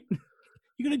before, mate.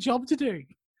 You got a job to do."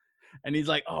 And he's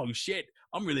like, "Oh shit,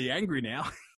 I'm really angry now."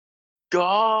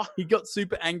 God. He got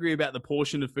super angry about the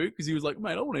portion of food because he was like,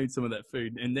 "Mate, I want to eat some of that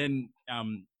food." And then,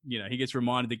 he gets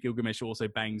reminded that Gilgamesh also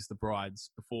bangs the brides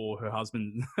before her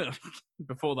husband,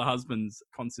 before the husband's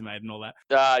consummated and all that.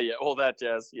 Yeah, all that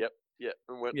jazz. Yep.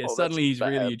 Yeah, suddenly he's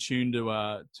really attuned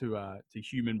to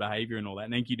human behavior and all that.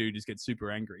 And Enkidu just gets super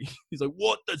angry. He's like,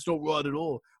 "What? That's not right at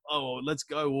all. Oh, let's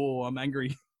go. Oh, I'm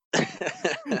angry.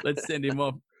 Let's send him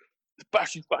off."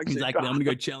 Exactly. I'm gonna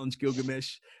go challenge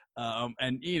Gilgamesh.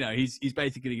 And he's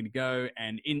basically going to go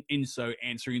and in so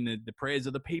answering the prayers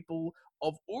of the people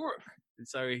of Uruk. And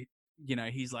so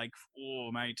he's like, "Oh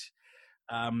mate,"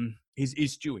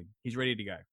 he's stewing. He's ready to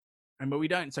go. But we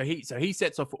don't. So he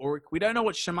sets off for Uruk. We don't know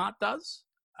what Shamat does.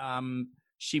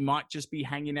 She might just be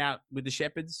hanging out with the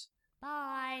shepherds.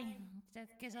 Bye.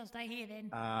 Guess I'll stay here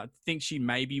then. Think she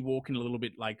may be walking a little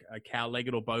bit like a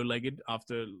cow-legged or bow-legged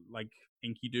after like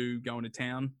Enkidu going to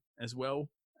town as well.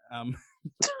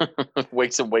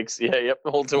 Weeks and weeks. Yeah, yep.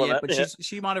 All doing that. But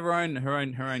she might have her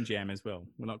own jam as well.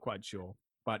 We're not quite sure.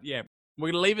 But yeah,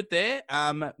 we're gonna leave it there.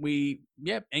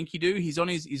 Enkidu, he's on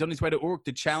his way to Uruk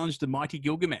to challenge the mighty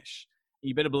Gilgamesh.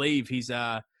 You better believe he's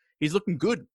looking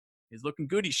good. He's looking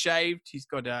good. He's shaved. He's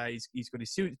got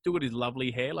still got his lovely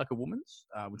hair like a woman's,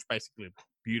 which basically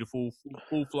beautiful,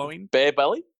 full flowing. Bare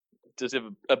belly. Does he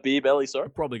have a beer belly? Sorry.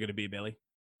 Probably got a beer belly.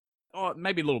 Oh,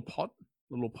 maybe a little pot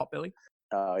belly.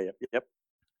 Oh, yep.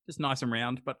 Just nice and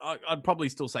round, but I'd probably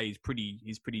still say he's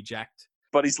pretty jacked.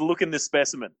 But he's looking the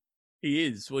specimen. He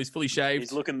is. Well, he's fully shaved.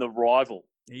 He's looking the rival.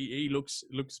 He looks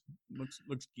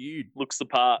good. Looks the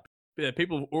part. Yeah,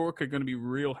 people of Uruk are going to be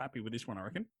real happy with this one, I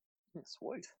reckon.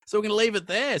 Sweet. So we're going to leave it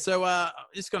there. So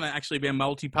it's going to actually be a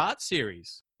multi-part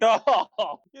series.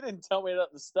 Oh, you didn't tell me that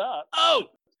at the start. Oh!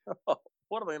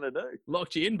 What am I going to do?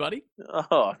 Locked you in, buddy.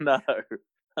 Oh, no.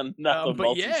 Another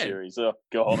multi-series. Oh,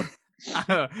 God.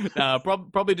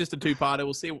 Probably just a two-parter.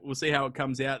 We'll see how it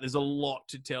comes out. There's a lot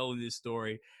to tell in this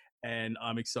story, and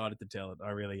I'm excited to tell it.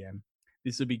 I really am.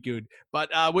 This will be good. But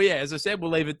as I said, we'll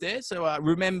leave it there. So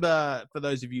remember, for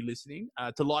those of you listening,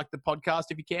 to like the podcast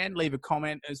if you can, leave a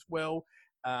comment as well.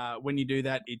 when you do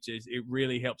that, it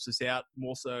really helps us out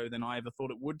more so than I ever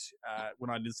thought it would. When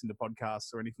I listen to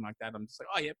podcasts or anything like that, I'm just like,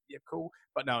 oh, yep, cool.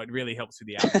 But no, it really helps with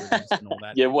the algorithms and all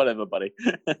that. Yeah, whatever, buddy.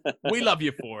 We love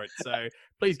you for it. So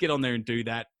please get on there and do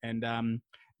that. And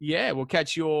we'll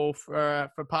catch you all for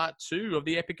part 2 of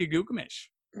the Epic of Gilgamesh.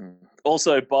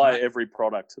 Also, buy every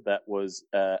product that was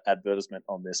advertisement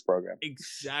on this program.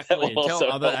 Exactly. And tell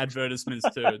other advertisements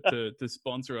to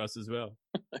sponsor us as well.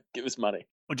 Give us money.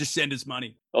 Or just send us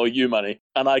money. Or you money.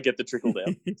 And I get the trickle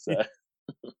down. So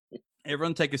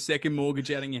everyone take a second mortgage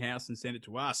out in your house and send it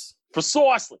to us.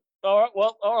 Precisely. All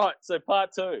right. So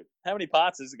part 2. How many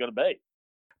parts is it going to be?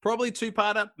 Probably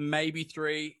 2-parter, maybe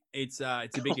 3. It's a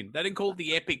big one. They didn't call it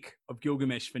the Epic of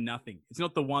Gilgamesh for nothing. It's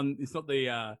not the one. It's not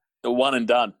the one and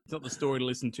done. It's not the story to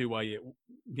listen to while you.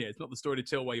 Yeah, it's not the story to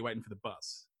tell while you're waiting for the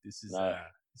bus. This is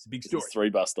it's a big story. It's 3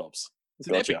 bus stops. It's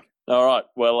an epic. All right.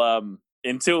 Well,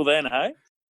 until then, hey.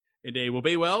 Indeed. We'll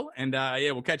be well, and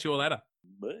we'll catch you all later.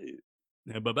 Bye.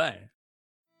 Bye.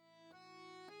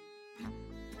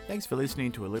 Thanks for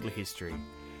listening to A Little History.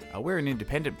 We're an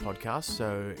independent podcast,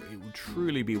 so it would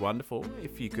truly be wonderful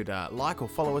if you could like or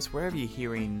follow us wherever you're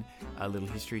hearing A Little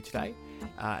History today.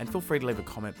 And feel free to leave a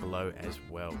comment below as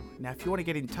well. Now, if you want to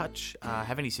get in touch,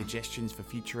 have any suggestions for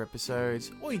future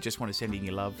episodes, or you just want to send in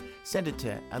your love, send it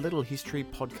to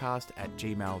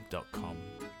alittlehistorypodcast@gmail.com.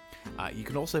 You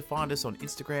can also find us on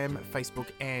Instagram, Facebook,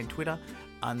 and Twitter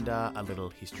under A Little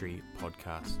History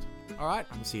Podcast. All right,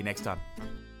 we'll see you next time.